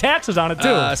got to pay taxes on it, too.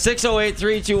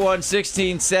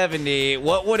 608-321-1670.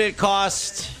 What would it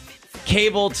cost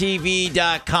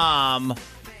CableTV.com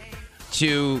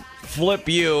to flip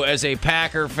you as a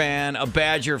Packer fan, a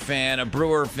Badger fan, a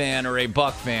Brewer fan, or a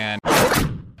Buck fan?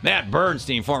 Matt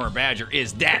Bernstein, former Badger,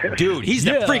 is that dude. He's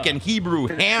the freaking Hebrew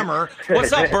Hammer.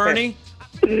 What's up, Bernie?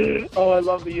 I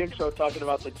love the intro talking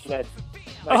about the Jets.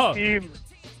 My team.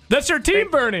 That's your team,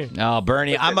 Bernie. Oh,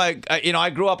 Bernie. I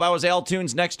grew up, I was Al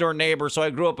Toon's next door neighbor, so I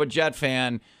grew up a Jet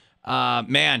fan.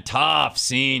 Man, tough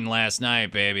scene last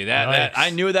night, baby. That I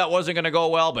knew that wasn't going to go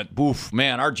well, but boof,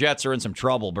 man, our Jets are in some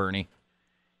trouble, Bernie.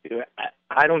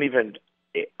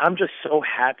 I'm just so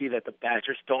happy that the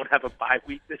Badgers don't have a bye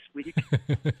week this week.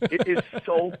 It is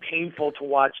so painful to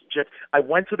watch Jets. I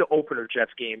went to the opener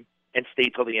Jets game and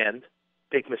stayed till the end.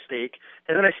 Big mistake.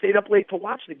 And then I stayed up late to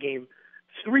watch the game.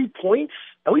 3 points?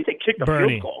 At least they kicked a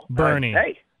field goal. Bernie.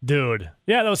 Hey. Dude.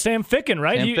 Yeah, that was Sam Ficken,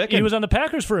 right? He was on the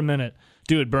Packers for a minute.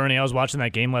 Dude, Bernie, I was watching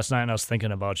that game last night and I was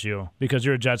thinking about you because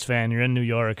you're a Jets fan. You're in New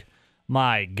York.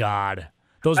 My God.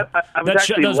 Those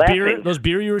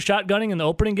beer you were shotgunning in the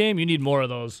opening game, you need more of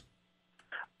those.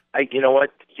 You know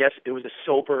what? Yes, it was a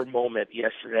sober moment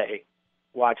yesterday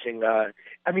watching.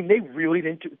 They really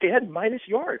didn't. They had minus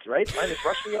yards, right? Minus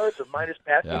rushing yards or minus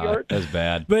passing yards. That's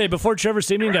bad. But hey, before Trevor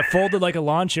Siemian got folded like a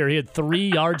lawn chair, he had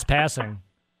 3 yards passing.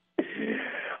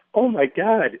 Oh, my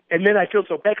God. And then I feel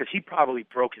so bad because he probably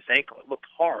broke his ankle. It looked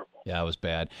horrible. Yeah, it was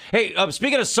bad. Hey,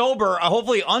 speaking of sober,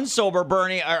 hopefully unsober,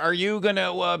 Bernie, are you going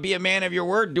to be a man of your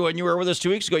word? When you were with us 2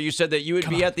 weeks ago, you said that you would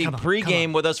be at the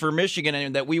pregame with us for Michigan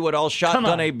and that we would all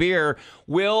shotgun a beer.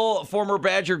 Will former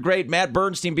Badger great Matt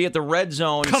Bernstein be at the Red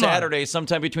Zone Saturday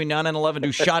sometime between 9 and 11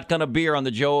 to shotgun a beer on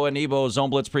the Joe and Ebo Zone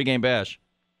Blitz pregame bash?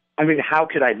 I mean, how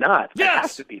could I not? Yes. I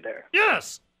have to be there.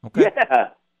 Yes. Okay. Yeah.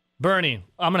 Bernie,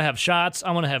 I'm going to have shots.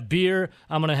 I'm going to have beer.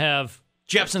 I'm going to have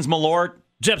Jepson's Malort.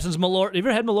 Have you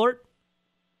ever had Malort?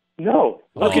 No.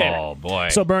 Okay. Oh, boy.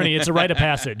 So, Bernie, it's a rite of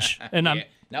passage. And I'm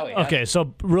okay,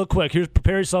 so real quick,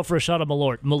 prepare yourself for a shot of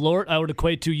Malort. Malort, I would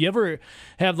equate to, you ever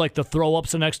have like the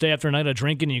throw-ups the next day after a night of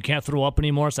drinking and you can't throw up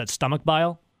anymore? It's that stomach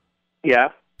bile. Yeah.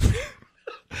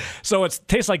 So it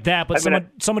tastes like that, but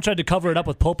someone tried to cover it up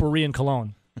with potpourri and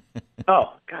cologne.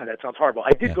 Oh, God, that sounds horrible.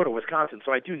 I did go to Wisconsin,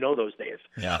 so I do know those days.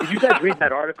 Yeah. Did you guys read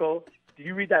that article? Did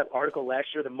you read that article last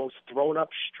year? The most thrown-up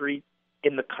street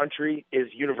in the country is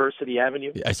University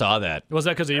Avenue. I saw that. Was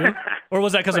that because of you? Or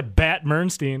was that because of Bat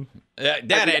Bernstein? That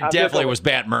definitely was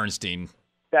Bat Bernstein.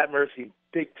 Bat Mercy,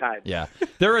 big time. Yeah.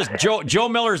 There is Joe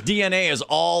Miller's DNA is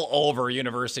all over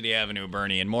University Avenue,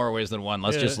 Bernie, in more ways than one.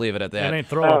 Let's just leave it at that. That ain't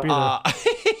throw up either.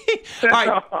 All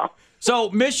right.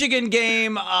 So, Michigan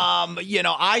game,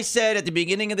 I said at the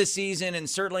beginning of the season, and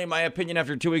certainly in my opinion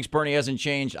after 2 weeks, Bernie hasn't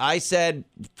changed. I said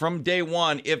from day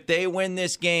one, if they win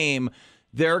this game,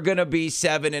 they're going to be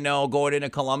 7-0 going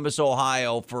into Columbus,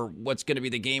 Ohio for what's going to be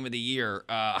the game of the year.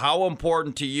 How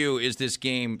important to you is this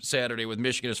game Saturday with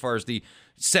Michigan as far as the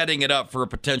setting it up for a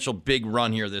potential big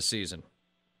run here this season?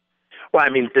 Well, I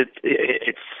mean,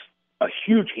 it's a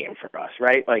huge game for us,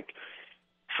 right? Like,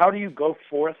 how do you go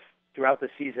forth throughout the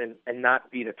season and not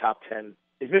be the top 10?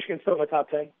 Is Michigan still in the top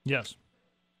 10? Yes.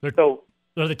 Are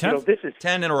they 10? This is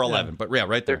 10 or 11, but yeah,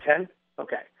 right there. They're 10?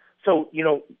 Okay. So,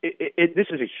 this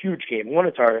is a huge game. One,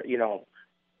 it's our,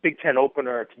 Big Ten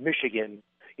opener to Michigan.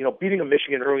 Beating a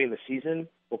Michigan early in the season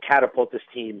will catapult this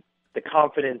team. The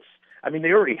confidence, I mean,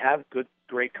 they already have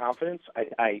great confidence.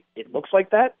 It looks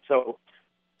like that. So,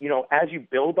 as you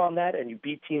build on that and you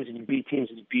beat teams and you beat teams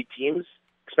and you beat teams,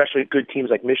 especially good teams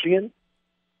like Michigan,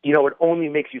 it only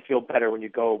makes you feel better when you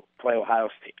go play Ohio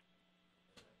State.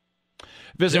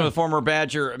 Visiting with former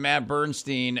Badger Matt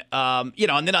Bernstein, and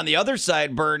then on the other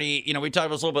side, Bernie, we talked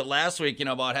about this a little bit last week,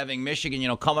 about having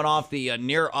Michigan, coming off the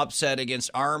near upset against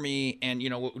Army, and,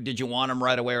 did you want them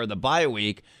right away or the bye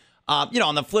week?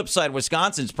 On the flip side,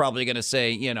 Wisconsin's probably going to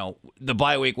say, the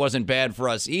bye week wasn't bad for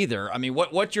us either. I mean,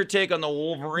 what's your take on the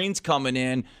Wolverines coming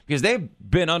in? Because they've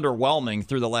been underwhelming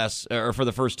through for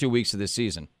the first 2 weeks of this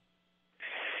season.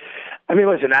 I mean,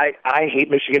 listen, I hate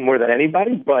Michigan more than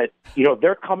anybody, but,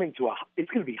 they're coming it's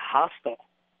going to be hostile.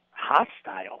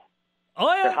 Hostile.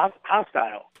 Oh, yeah.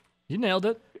 Hostile. You nailed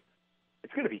it.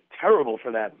 It's going to be terrible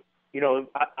for them.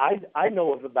 I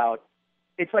know of about,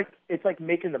 it's like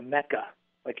making the Mecca.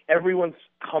 Like, everyone's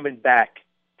coming back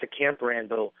to Camp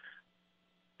Randall.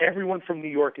 Everyone from New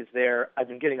York is there. I've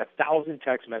been getting 1,000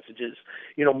 text messages.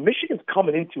 Michigan's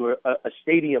coming into a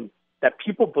stadium that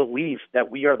people believe that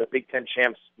we are the Big Ten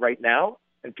champs right now,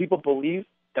 and people believe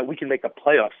that we can make the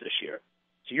playoffs this year.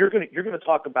 So you're gonna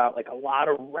talk about like a lot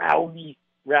of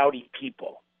rowdy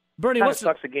people. Bernie, what's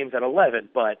sucks the game's at 11,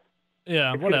 but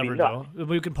yeah, whatever though.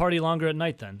 We can party longer at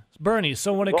night then. Bernie,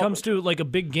 so when it comes to like a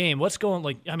big game, what's going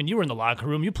you were in the locker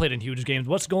room, you played in huge games.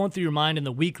 What's going through your mind in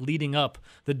the week leading up,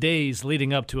 the days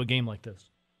leading up to a game like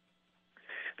this?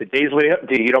 The days leading up,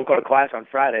 you don't go to class on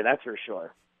Friday, that's for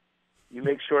sure. You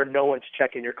make sure no one's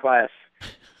checking your class.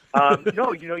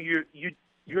 No, your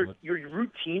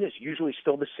routine is usually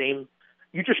still the same.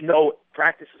 You just know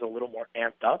practice is a little more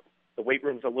amped up. The weight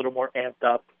room's a little more amped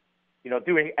up.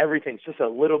 Doing everything's just a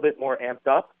little bit more amped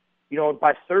up. And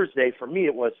by Thursday, for me,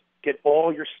 it was get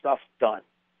all your stuff done.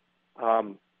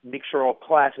 Make sure all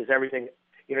classes, everything.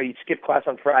 You skip class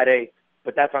on Friday,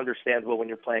 but that's understandable when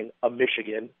you're playing a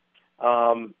Michigan.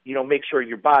 Make sure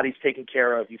your body's taken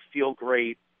care of. You feel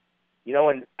great.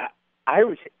 And I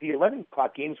was the 11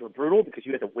 o'clock games were brutal because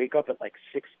you had to wake up at like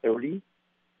 6:30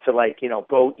 to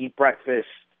go eat breakfast,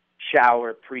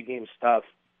 shower, pregame stuff.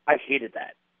 I hated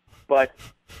that, but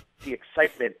the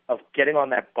excitement of getting on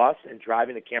that bus and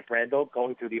driving to Camp Randall,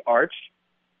 going through the arch,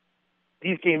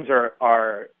 these games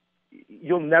are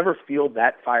you'll never feel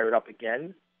that fired up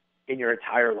again in your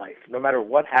entire life. No matter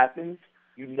what happens,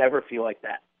 you never feel like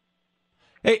that.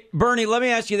 Hey, Bernie, let me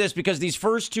ask you this, because these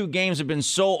first two games have been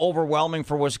so overwhelming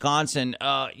for Wisconsin.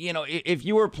 If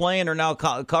you were playing or now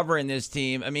covering this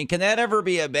team, I mean, can that ever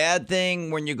be a bad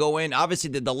thing when you go in? Obviously,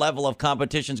 the level of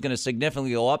competition is going to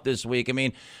significantly go up this week. I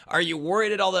mean, are you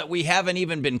worried at all that we haven't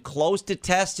even been close to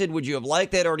tested? Would you have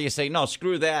liked that, or do you say, no,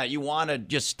 screw that? You want to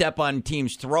just step on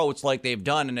teams' throats like they've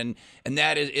done, and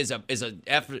that is an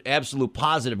absolute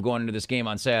positive going into this game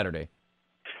on Saturday?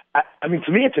 I mean,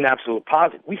 to me, it's an absolute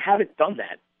positive. We haven't done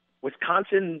that.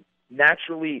 Wisconsin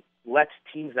naturally lets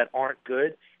teams that aren't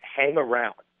good hang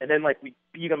around, and then we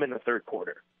beat them in the third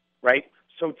quarter, right?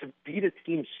 So to beat a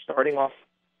team starting off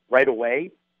right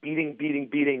away,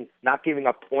 beating, not giving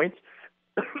up points,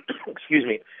 excuse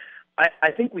me,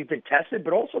 I think we've been tested,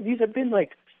 but also these have been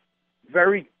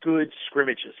very good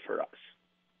scrimmages for us.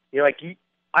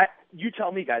 You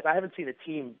tell me, guys, I haven't seen a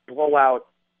team blow out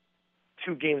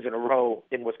 2 games in a row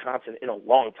in Wisconsin in a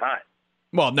long time.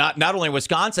 Well, not only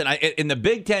Wisconsin. In the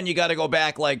Big Ten, you got to go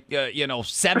back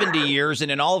 70 years, and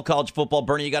in all of college football,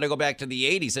 Bernie, you got to go back to the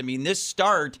 80s. I mean, this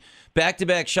start,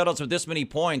 back-to-back shutouts with this many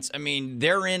points, I mean,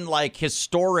 they're in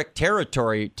historic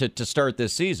territory to start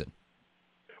this season.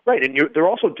 Right, and they're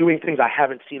also doing things I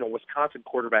haven't seen a Wisconsin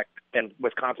quarterback and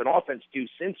Wisconsin offense do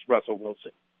since Russell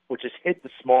Wilson, which is hit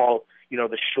the small,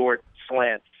 the short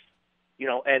slants.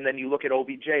 And then you look at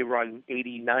OBJ run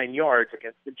 89 yards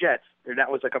against the Jets. And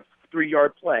that was a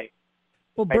 3-yard play.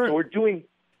 Well, right, so we're doing,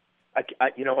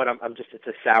 you know what, it's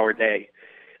a sour day.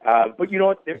 But you know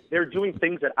what, they're doing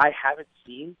things that I haven't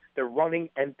seen. They're running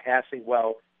and passing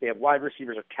well. They have wide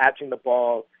receivers are catching the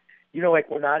ball.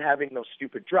 We're not having those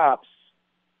stupid drops.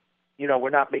 We're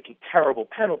not making terrible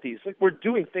penalties. We're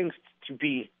doing things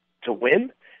to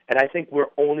win. And I think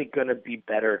we're only going to be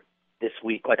better this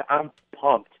week. I'm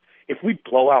pumped. If we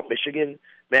blow out Michigan,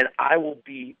 man, I will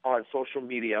be on social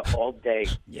media all day.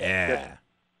 Yeah. Just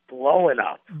blowing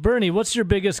up. Bernie, what's your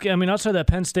biggest game? I mean, outside that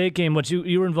Penn State game,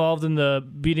 you were involved in the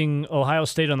beating Ohio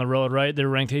State on the road, right? They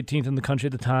were ranked 18th in the country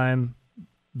at the time.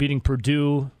 Beating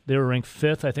Purdue, they were ranked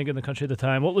 5th, I think, in the country at the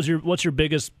time. What's your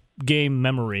biggest game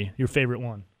memory, your favorite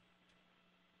one?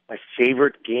 My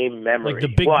favorite game memory? The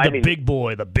big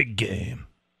boy, the big game.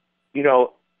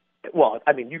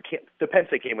 You can't. The Penn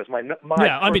State game was my.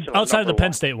 Yeah, I mean, outside of the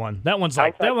Penn State one, that one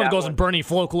goes in Bernie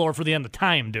folklore for the end of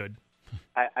time, dude.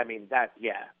 I mean that.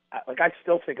 Yeah, I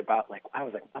still think about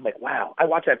I'm like, wow. I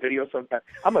watch that video sometimes.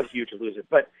 I'm a huge loser,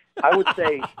 but I would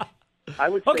say.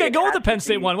 Okay, go with the Penn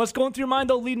State one. What's going through your mind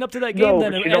though, leading up to that game?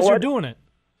 You're doing it.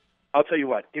 I'll tell you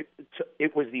what.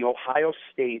 It was the Ohio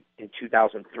State in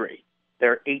 2003.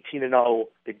 They're 18-0.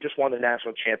 They just won the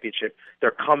national championship.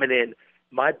 They're coming in.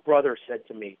 My brother said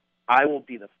to me, I will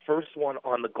be the first one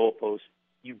on the goalpost.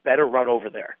 You better run over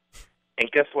there.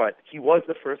 And guess what? He was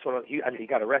the first one. He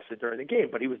got arrested during the game,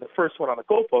 but he was the first one on the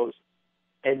goalpost.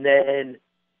 And then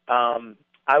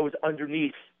I was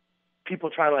underneath,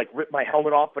 people trying to rip my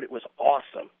helmet off, but it was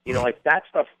awesome. That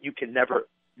stuff you can never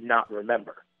not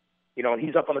remember. And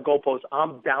he's up on the goalpost.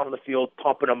 I'm down on the field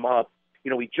pumping him up.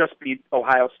 We just beat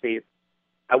Ohio State.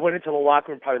 I went into the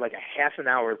locker room probably a half an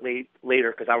hour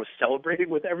later because I was celebrating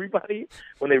with everybody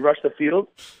when they rushed the field.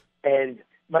 And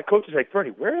my coach was like,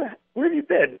 Bernie, where have you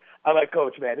been? I'm like,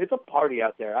 Coach, man, it's a party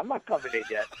out there. I'm not coming in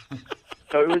yet.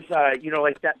 So it was,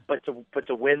 that. But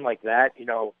to win like that,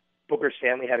 Booker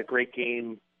Stanley had a great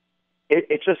game.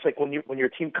 It's just when your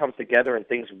team comes together and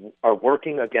things are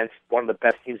working against one of the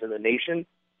best teams in the nation,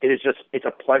 it's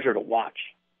a pleasure to watch.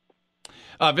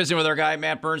 Visiting with our guy,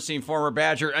 Matt Bernstein, former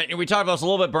Badger. And we talked about this a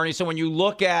little bit, Bernie. So when you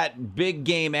look at big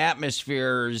game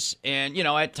atmospheres, and,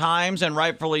 at times, and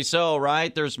rightfully so,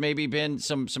 right, there's maybe been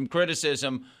some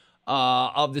criticism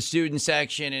of the student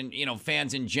section and,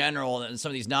 fans in general and some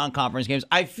of these non-conference games.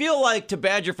 I feel like, to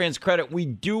Badger fans' credit, we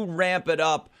do ramp it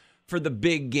up for the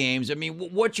big games. I mean,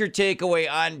 what's your takeaway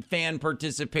on fan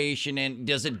participation, and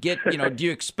does it get, do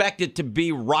you expect it to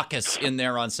be ruckus in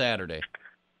there on Saturday?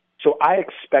 So I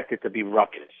expect it to be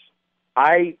ruckus.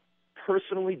 I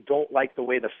personally don't like the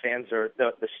way the fans are,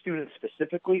 the students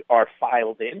specifically, are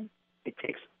filed in. It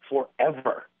takes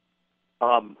forever.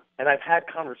 And I've had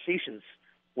conversations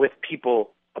with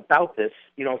people about this,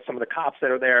 some of the cops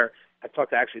that are there. I talked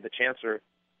to actually the chancellor,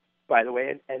 by the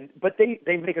way, but they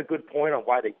make a good point on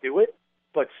why they do it.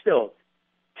 But still,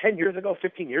 10 years ago,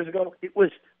 15 years ago, it was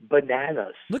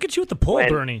bananas. Look at you at the poll,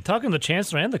 Bernie, talking to the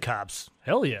chancellor and the cops.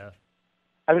 Hell yeah.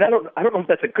 I mean, I don't know if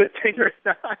that's a good thing or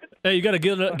not. Hey, you got to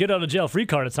get out of jail free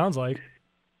card, it sounds like.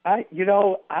 I'm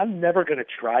never going to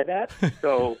try that.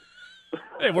 So,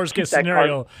 Hey, worst case Keep that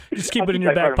scenario, card- just keep I'll it in keep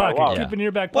your that back card in my pocket. wallet. Keep it in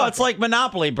your back pocket. Well, it's like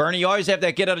Monopoly, Bernie. You always have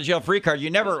that get out of jail free card. You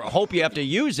never hope you have to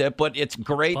use it, but it's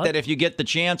great What? that if you get the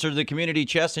chance or the community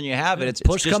chest and you have it, it's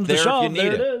push just comes there to if you shove. need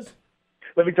There it. it is.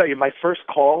 Let me tell you, my first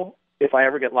call, if I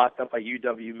ever get locked up by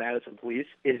UW-Madison police,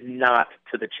 is not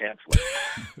to the chancellor.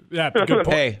 Yeah, good point.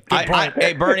 Hey, Good point.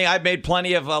 hey, Bernie, I've made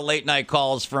plenty of late night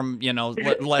calls from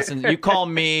lessons. You call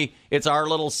me, it's our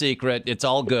little secret. It's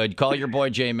all good. Call your boy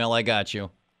J Mill. I got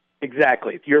you.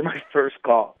 Exactly. You're my first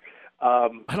call. I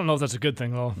don't know if that's a good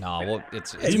thing though. No, well,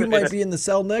 it's Hey, you might be in the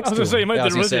cell I next was to gonna say you him. might I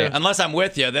was be gonna with say, you. unless I'm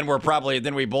with you, then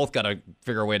we both got to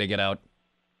figure a way to get out.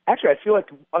 Actually, I feel like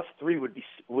us three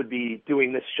would be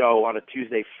doing this show on a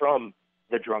Tuesday from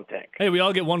the drunk tank. Hey, we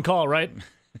all get one call, right?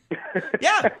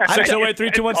 Yeah,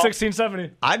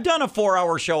 608-321-1670. I've done a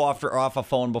 4-hour show off a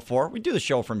phone before. We do the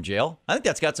show from jail. I think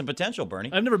that's got some potential,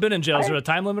 Bernie. I've never been in jail. Is there a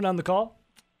time limit on the call?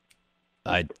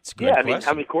 It's a good Yeah, I mean, question.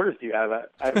 how many quarters do you have? I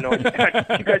have no idea.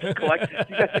 Do you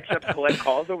guys accept collect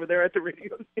calls over there at the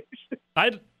radio station?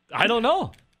 I don't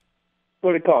know.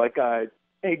 What do you call it?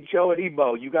 Hey, Joe and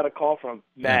Ebo, you got a call from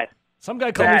Matt. Some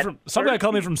guy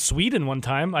called me from Sweden one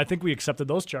time. I think we accepted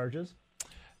those charges.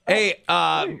 Hey,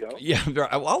 you go. yeah,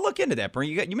 I'll look into that, Bernie.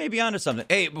 You may be onto something.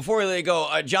 Hey, before we let you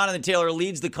go, Jonathan Taylor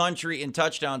leads the country in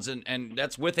touchdowns, and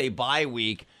that's with a bye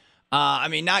week. I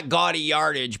mean, not gaudy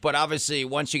yardage, but obviously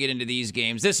once you get into these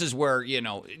games, this is where,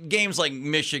 games like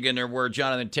Michigan are where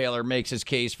Jonathan Taylor makes his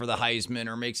case for the Heisman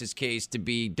or makes his case to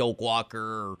be Doak Walker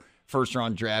or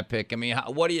first-round draft pick. I mean,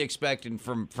 what are you expecting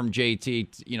from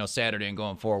JT, Saturday and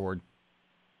going forward?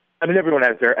 I mean, everyone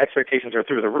has their expectations are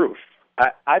through the roof.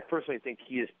 I personally think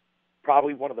he is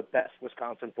probably one of the best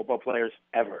Wisconsin football players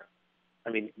ever.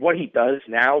 I mean, what he does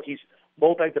now, he's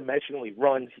multidimensional. He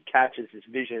runs, he catches, his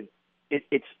vision.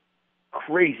 It's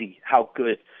crazy how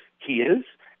good he is.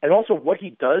 And also what he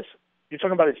does, you're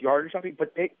talking about his yard or something,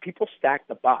 but people stack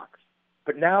the box.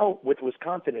 But now with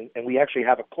Wisconsin, and we actually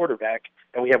have a quarterback,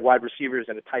 and we have wide receivers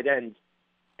and a tight end,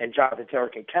 and Jonathan Taylor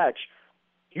can catch,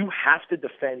 you have to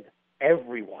defend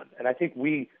everyone. And I think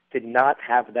we did not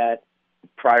have that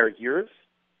prior years.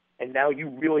 And now you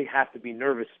really have to be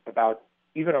nervous about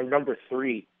even our number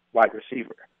 3 wide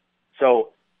receiver. So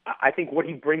I think what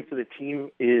he brings to the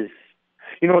team is,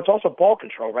 it's also ball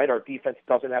control, right? Our defense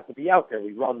doesn't have to be out there.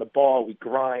 We run the ball, we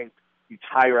grind, you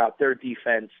tire out their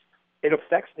defense. It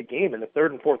affects the game in the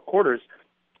third and fourth quarters.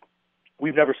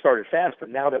 We've never started fast, but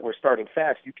now that we're starting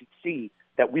fast, you can see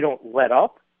that we don't let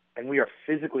up, and we are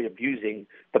physically abusing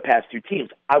the past 2 teams.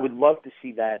 I would love to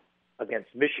see that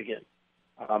against Michigan.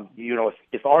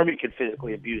 If Army could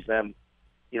physically abuse them,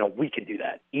 we could do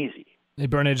that easy. Hey,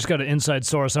 Bernie, I just got an inside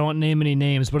source. I won't name any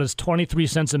names, but it's 23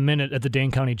 cents a minute at the Dane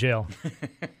County Jail.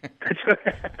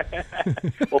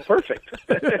 Well, perfect.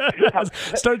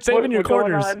 Start saving your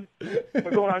quarters.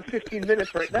 We're going on 15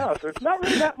 minutes right now, so it's not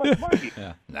really that much money.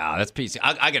 Yeah. No, that's PC.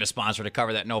 I get a sponsor to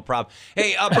cover that, no problem.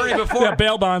 Hey, Bernie, before Yeah,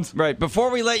 bail bonds. Right,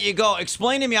 before we let you go,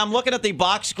 explain to me, I'm looking at the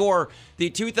box score, the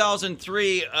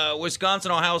 2003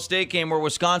 Wisconsin-Ohio State game where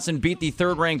Wisconsin beat the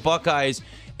third-ranked Buckeyes.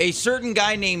 A certain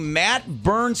guy named Matt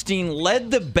Bernstein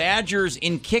led the Badgers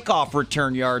in kickoff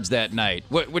return yards that night.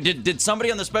 Did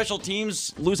somebody on the special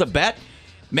teams lose a bet?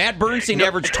 Matt Bernstein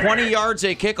averaged 20 yards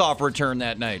a kickoff return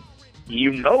that night.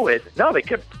 You know it. No, they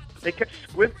kept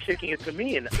squib kicking it to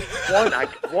me, and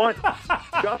just one.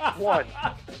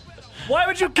 Why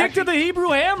would you kick to the Hebrew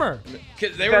hammer?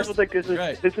 This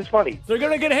is funny. They're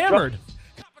going to get hammered.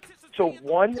 So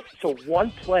one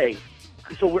play.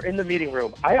 So we're in the meeting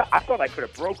room. I thought I could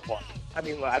have broke one. I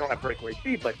mean, I don't have breakaway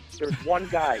speed, but there's one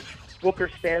guy, Booker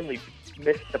Stanley,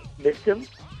 missed him.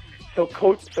 So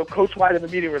Coach White in the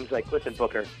meeting room is like, "Listen,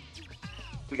 Booker,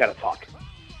 we got to talk."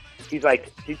 He's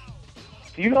like, "Do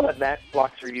you know that Matt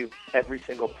blocks for you every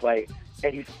single play,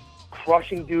 and he's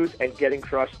crushing dudes and getting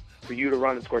crushed for you to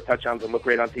run and score touchdowns and look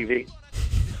great on TV?"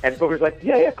 And Booker's like,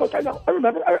 yeah, Coach, I know. I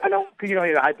remember. I know. Because, he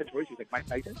had a high-pitched voice. He's like, Mike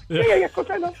Tyson? Yeah,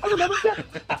 Coach, I know. I remember.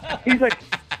 Yeah.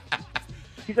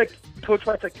 He's like, Coach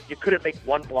White's like, you couldn't make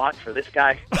one block for this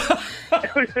guy?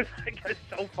 It was just it's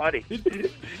so funny.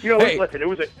 Listen, it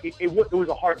was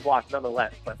a hard block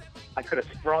nonetheless, but I could have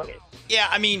sprung it. Yeah,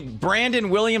 I mean, Brandon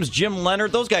Williams, Jim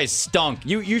Leonard, those guys stunk.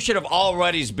 You should have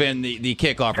already been the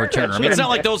kickoff returner. I mean, it's not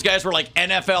like those guys were like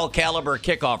NFL caliber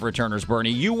kickoff returners,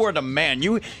 Bernie. You were the man.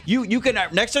 You can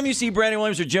next time you see Brandon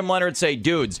Williams or Jim Leonard, say,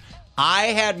 dudes, I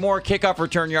had more kickoff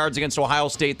return yards against Ohio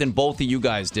State than both of you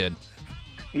guys did.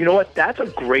 You know what? That's a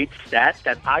great stat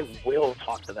that I will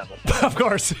talk to them about. Of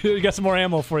course. We got some more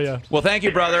ammo for you. Well, thank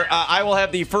you, brother. I will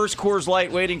have the first Coors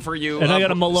Light waiting for you. And I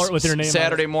got a Malort with your name on it.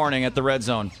 Saturday morning at the Red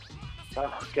Zone.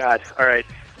 Oh, God. All right.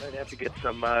 I'd have to get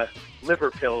some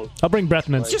liver pills. I'll bring breath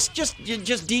mints. Just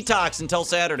detox until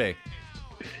Saturday.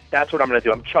 That's what I'm going to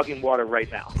do. I'm chugging water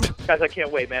right now. Guys, I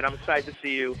can't wait, man. I'm excited to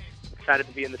see you. Excited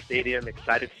to be in the stadium.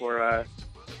 Excited for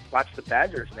watch the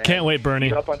Badgers, man. Can't wait, Bernie.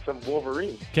 Get up on some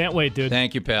Wolverine. Can't wait, dude.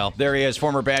 Thank you, pal. There he is,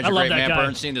 former Badger I love great that Matt guy.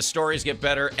 Bernstein. The stories get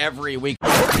better every week.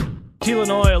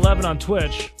 Illinois 11 on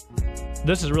Twitch.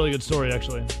 This is a really good story,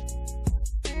 actually.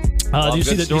 Love Do you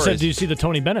see good the? You said, stories. do you see the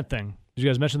Tony Bennett thing? Did you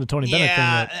guys mention the Tony Bennett thing?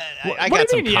 Yeah, What I do got you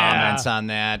some mean, yeah? comments on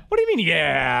that. What do you mean,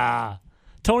 yeah?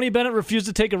 Tony Bennett refused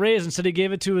to take a raise and said he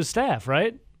gave it to his staff,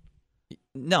 right?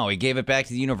 No, he gave it back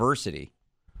to the university.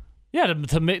 Yeah,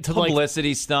 to like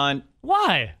Publicity stunt.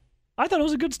 why? I thought it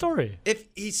was a good story. If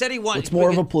he said he wanted, It's more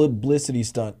of a publicity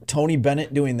stunt. Tony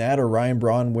Bennett doing that or Ryan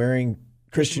Braun wearing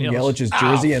Christian Yelich's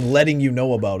jersey and letting you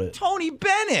know about it. Tony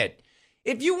Bennett.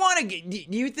 If you want to,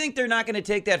 do you think they're not going to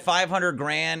take that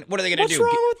 $500,000? What are they going to do?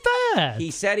 What's wrong with that?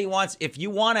 He said he wants. If you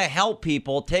want to help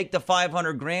people, take the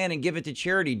 $500,000 and give it to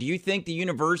charity. Do you think the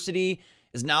university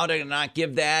is now going to not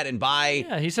give that and buy?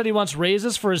 Yeah, he said he wants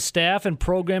raises for his staff and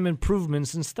program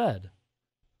improvements instead.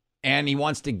 And he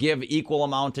wants to give equal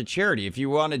amount to charity. If you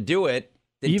want to do it,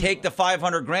 then take the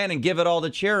 $500,000 and give it all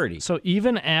to charity. So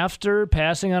even after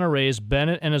passing on a raise,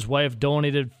 Bennett and his wife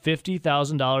donated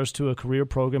 $50,000 to a career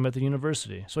program at the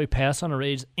university. So he passed on a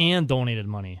raise and donated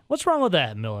money. What's wrong with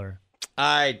that, Miller?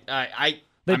 They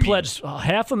pledged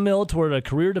 $500,000 toward a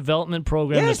career development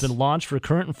program that's been launched for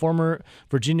current and former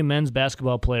Virginia men's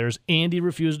basketball players. Andy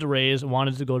refused to raise and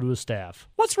wanted to go to his staff.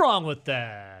 What's wrong with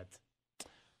that?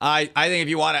 I think if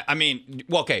you want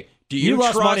to, okay. Do you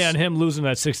lost trust, money on him losing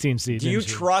that 16 seed? Do you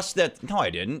didn't trust that? No, I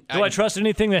didn't. Do I trust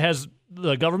anything that has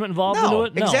the government involved into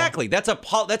it? No, exactly. That's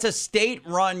a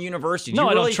state-run university. Do No, you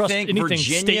I don't really trust think anything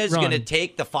Virginia is state-run. going to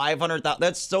take the $500,000?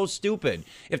 That's so stupid.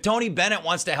 If Tony Bennett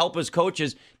wants to help his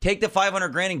coaches, take the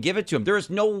 $500,000 and give it to him. There is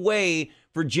no way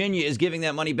Virginia is giving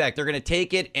that money back. They're going to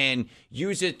take it and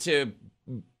use it to,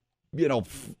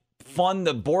 fund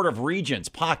the Board of Regents'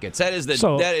 pockets. That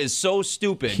is so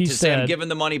stupid to say I'm giving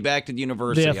the money back to the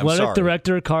university. The I'm athletic sorry.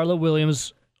 director, Carla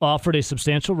Williams, offered a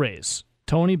substantial raise.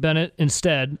 Tony Bennett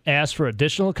instead asked for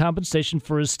additional compensation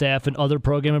for his staff and other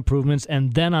program improvements,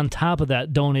 and then on top of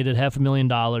that, donated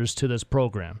 $500,000 to this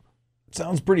program.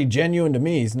 Sounds pretty genuine to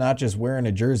me. He's not just wearing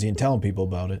a jersey and telling people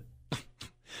about it.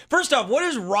 First off, what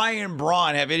does Ryan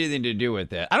Braun have anything to do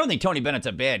with that? I don't think Tony Bennett's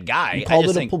a bad guy. He called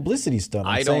it a publicity stunt.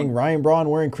 I'm saying Ryan Braun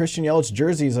wearing Christian Yelich's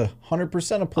jersey is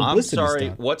 100% a publicity stunt.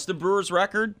 stunt. What's the Brewers'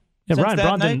 record? Yeah, Ryan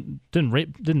Braun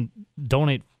didn't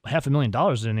donate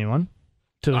 $500,000 to anyone.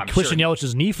 To Christian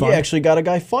Yelich's knee fund. He actually got a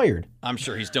guy fired. I'm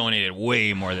sure he's donated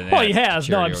way more than that. Well, he has.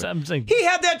 No, I'm saying he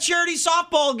had that charity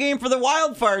softball game for the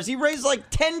Wildfires. He raised like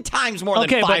 10 times more than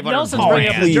 $500,000. Okay, but Nelson's bringing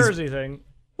up the jersey thing.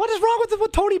 What is wrong with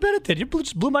what Tony Bennett did? You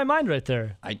just blew my mind right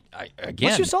there. Again,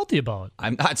 what's you salty about?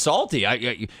 I'm not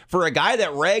salty. For a guy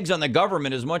that rags on the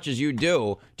government as much as you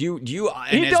do, do you?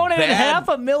 He donated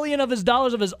 $500,000 of his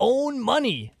dollars of his own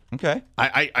money. Okay,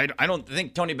 I don't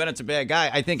think Tony Bennett's a bad guy.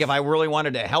 I think if I really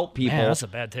wanted to help people, man, that's a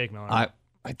bad take, Miller.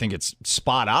 I think it's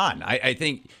spot on. I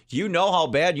think, do you know how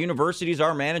bad universities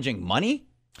are managing money?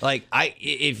 But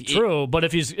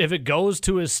if it goes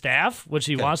to his staff, which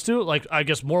he wants to, I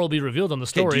guess more will be revealed on the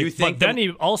story. Do you think then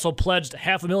he also pledged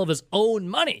 $500,000 of his own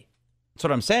money. That's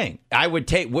what I'm saying. I would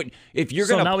take if you're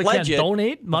going to pledge we can't it.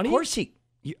 Donate money.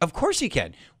 Of course he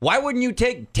can. Why wouldn't you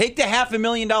take the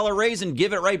 $500,000 raise and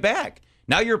give it right back?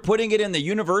 Now you're putting it in the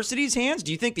university's hands.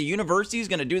 Do you think the university is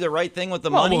going to do the right thing with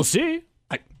the money? We'll see.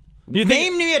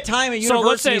 Name me a time a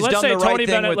university's done the right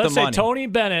thing with the money. Let's say Tony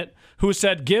Bennett, who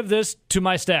said, give this to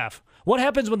my staff. What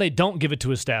happens when they don't give it to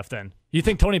his staff then? You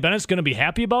think Tony Bennett's going to be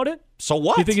happy about it? So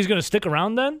what? You think he's going to stick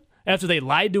around then after they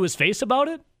lied to his face about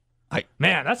it?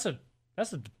 Man, that's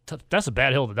a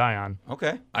bad hill to die on.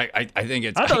 Okay. I think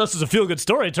it's... I thought this was a feel-good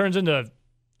story. It turns into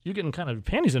you getting kind of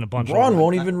panties in a bunch. Braun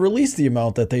won't even release the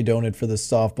amount that they donated for this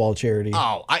softball charity.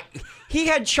 He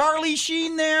had Charlie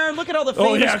Sheen there. Look at all the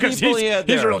famous people he had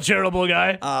there. He's a real charitable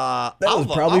guy. That was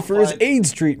probably for his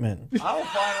AIDS treatment. I'll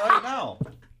find right now.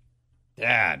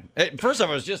 Dad. First off,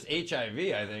 it was just HIV,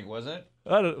 I think, wasn't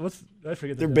it? I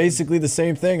forget. They're basically the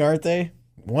same thing, aren't they?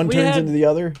 One turns into the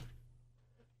other.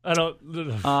 I don't. We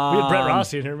had Brett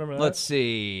Rossi in here. Remember that? Let's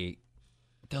see.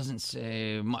 It doesn't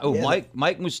say. Mike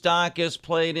Moustakas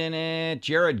played in it.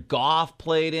 Jared Goff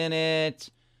played in it.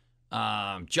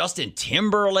 Justin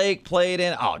Timberlake played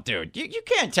in. Oh, dude, you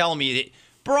can't tell me that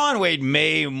Braun weighed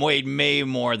may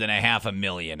more than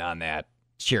 $500,000 on that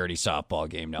charity softball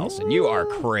game, Nelson. You are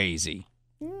crazy.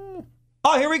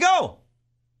 Oh, here we go.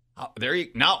 There you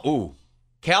now. Ooh,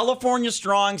 California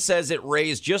Strong says it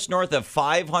raised just north of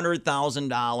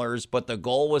 $500,000, but the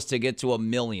goal was to get to $1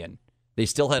 million. They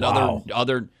still had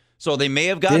other, so they may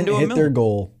have gotten to $1 million. Didn't hit their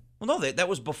goal. Well, no, that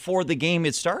was before the game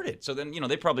had started. So then,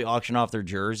 they probably auction off their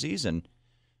jerseys, and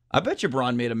I bet you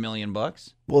Braun made $1 million. Well,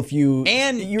 if you're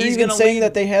he's even gonna saying lead.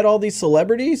 that they had all these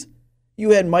celebrities,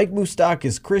 you had Mike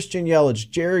Moustakis, Christian Yelich,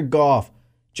 Jared Goff,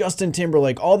 Justin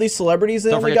Timberlake, all these celebrities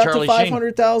that Don't only forget got Charlie to Sheen.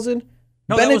 500,000.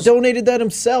 No, Bennett donated that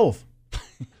himself.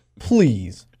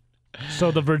 Please.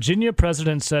 So the Virginia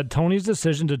president said Tony's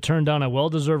decision to turn down a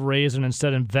well-deserved raise and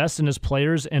instead invest in his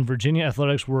players and Virginia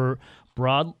athletics more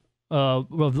broadly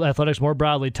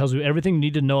tells you everything you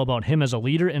need to know about him as a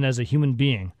leader and as a human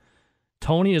being.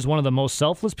 Tony is one of the most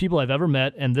selfless people I've ever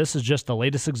met, and this is just the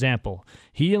latest example.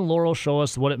 He and Laurel show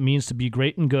us what it means to be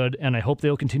great and good, and I hope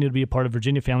they'll continue to be a part of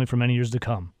Virginia family for many years to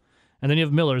come. And then you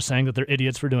have Miller saying that they're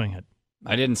idiots for doing it.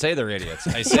 I didn't say they're idiots.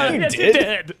 I said Yes, you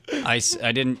did.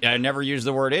 I didn't. I never used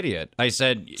the word idiot. I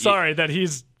said Sorry that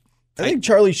he's. I think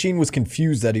Charlie Sheen was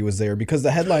confused that he was there because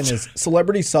the headline is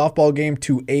Celebrity Softball Game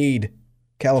to Aid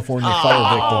California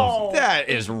Fire Victims. That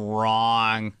is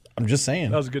wrong. I'm just saying.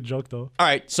 That was a good joke, though. All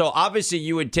right, so obviously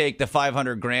you would take the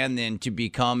 $500,000 then to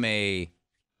become a.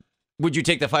 Would you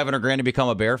take the $500,000 to become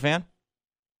a Bear fan,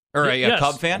 or a Yes.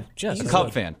 Cub fan? Yes, a I Cub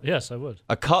would. fan. Yes, I would.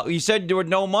 A Cub. You said there were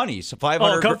no money, so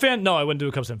 $500. Oh, Cub fan? No, I wouldn't do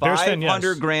a Cubs fan. Bears fan, yes.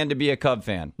 $500,000 to be a Cub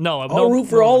fan. No, I'll root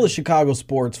for all the Chicago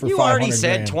sports for You 500 already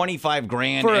said grand.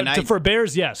 $25,000, and for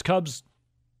Bears, yes. Cubs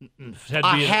had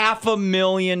to be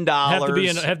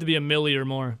 $500,000. have to be a milli or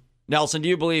more. Nelson, do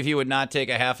you believe he would not take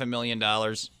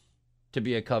 $500,000 to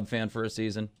be a Cub fan for a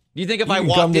season? Do you think if You I can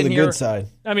walked come to in the here, good side.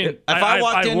 I mean, if I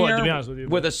walked in would, here to be honest with you,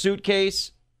 with a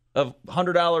suitcase of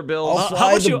 $100 bills, I'll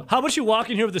how about you walk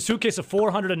in here with a suitcase of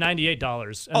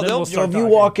 $498? And then they'll- we'll So start if you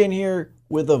talking. walk in here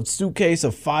with a suitcase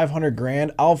of 500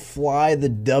 grand, I'll fly the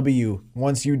W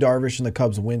once you, Darvish, and the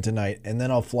Cubs win tonight, and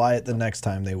then I'll fly it the next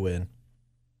time they win.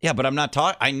 yeah, but I'm not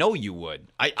talking. I know you would.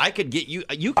 I could get you.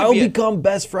 You could I'll be. become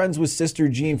best friends with Sister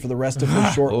Jean for the rest of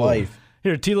her short life.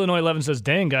 Here, T-Illinois 11 says,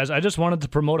 dang, guys, I just wanted to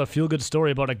promote a feel-good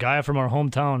story about a guy from our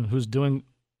hometown who's doing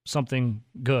something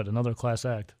good, another class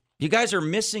act. You guys are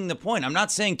missing the point. I'm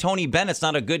not saying Tony Bennett's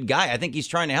not a good guy. I think he's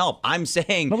trying to help. I'm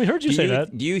saying. No, we heard you say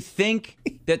that. Do you think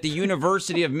that the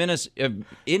University of Minnesota,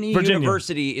 any Virginia.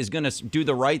 university, is going to do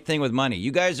the right thing with money?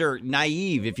 You guys are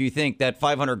naive if you think that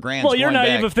 $500,000. Well, you're going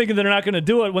naive back. of thinking they're not going to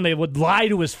do it when they would lie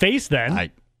to his face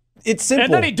then. It's simple.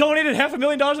 And then he donated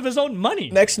 $500,000 of his own money.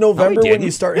 Next November, when didn't.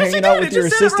 you start Yes, he hanging out did. with He your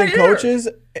just said it assistant right here. coaches,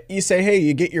 you say, hey,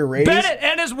 you get your raise. Bennett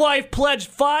and his wife pledged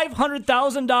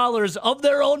 $500,000 of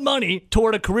their own money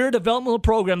toward a career developmental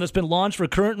program that's been launched for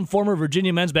current and former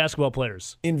Virginia men's basketball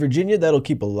players. In Virginia, that'll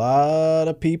keep a lot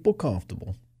of people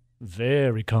comfortable.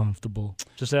 Very comfortable.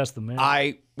 Just ask the man.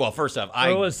 Well, first off,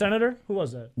 Who was senator? Who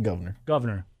was that? Governor.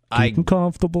 Governor. I Keep him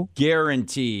comfortable.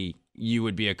 guarantee you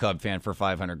would be a Cub fan for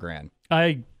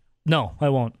 $500,000. No, I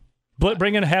won't. But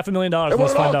bring in $500,000. And Let's what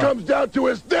it all find out. comes down to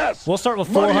is this. We'll start with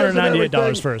Money isn't $498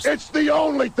 everything. first. It's the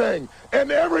only thing.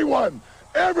 And everyone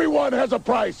has a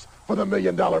price for the $1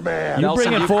 million man. You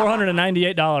bring in Nelson,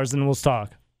 $498 and we'll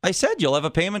talk. I said you'll have a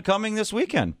payment coming this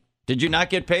weekend. Did you not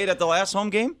get paid at the last home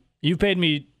game? You paid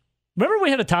me. Remember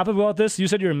we had a topic about this? You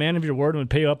said you're a man of your word and would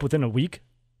pay you up within a week?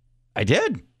 I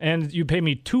did. And you paid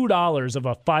me $2 of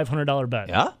a $500 bet.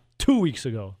 Yeah? 2 weeks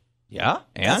ago. Yeah?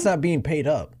 And? That's not being paid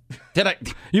up. Did I?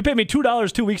 You paid me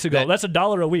 $2 2 weeks ago. That- That's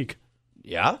 $1 a week.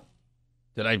 Yeah?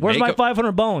 Did I Where's make my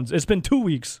 500 bones? It's been 2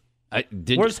 weeks.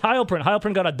 Where's Heilprint?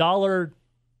 Heilprint got $1.20.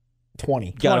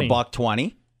 20. got $20.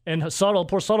 $1.20? And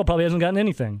poor Subtle probably hasn't gotten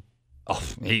anything. Oh,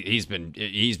 he's been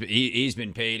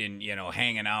paid and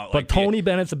hanging out. But like Tony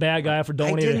Bennett's a bad guy for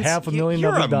donating $500,000.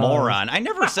 You're a of his dollars. moron. I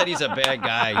never said he's a bad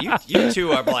guy. You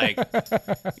two are like,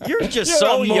 you're just You're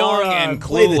so a young moron. and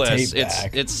Play the clueless. tape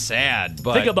back. It's sad.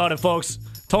 But Think about it, folks.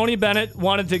 Tony Bennett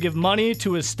wanted to give money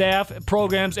to his staff,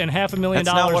 programs, and $500,000. That's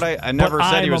not what I never but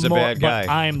said he I'm was a bad guy. But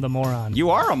I'm the moron. You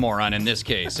are a moron in this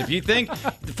case. If you think,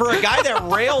 for a guy that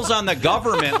rails on the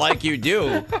government like you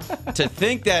do, to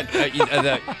think that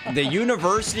the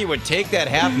university would take that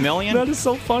 $500,000, That is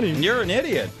so funny. you're an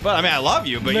idiot. But I mean, I love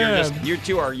you, but Man. you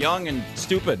two are young and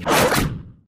stupid.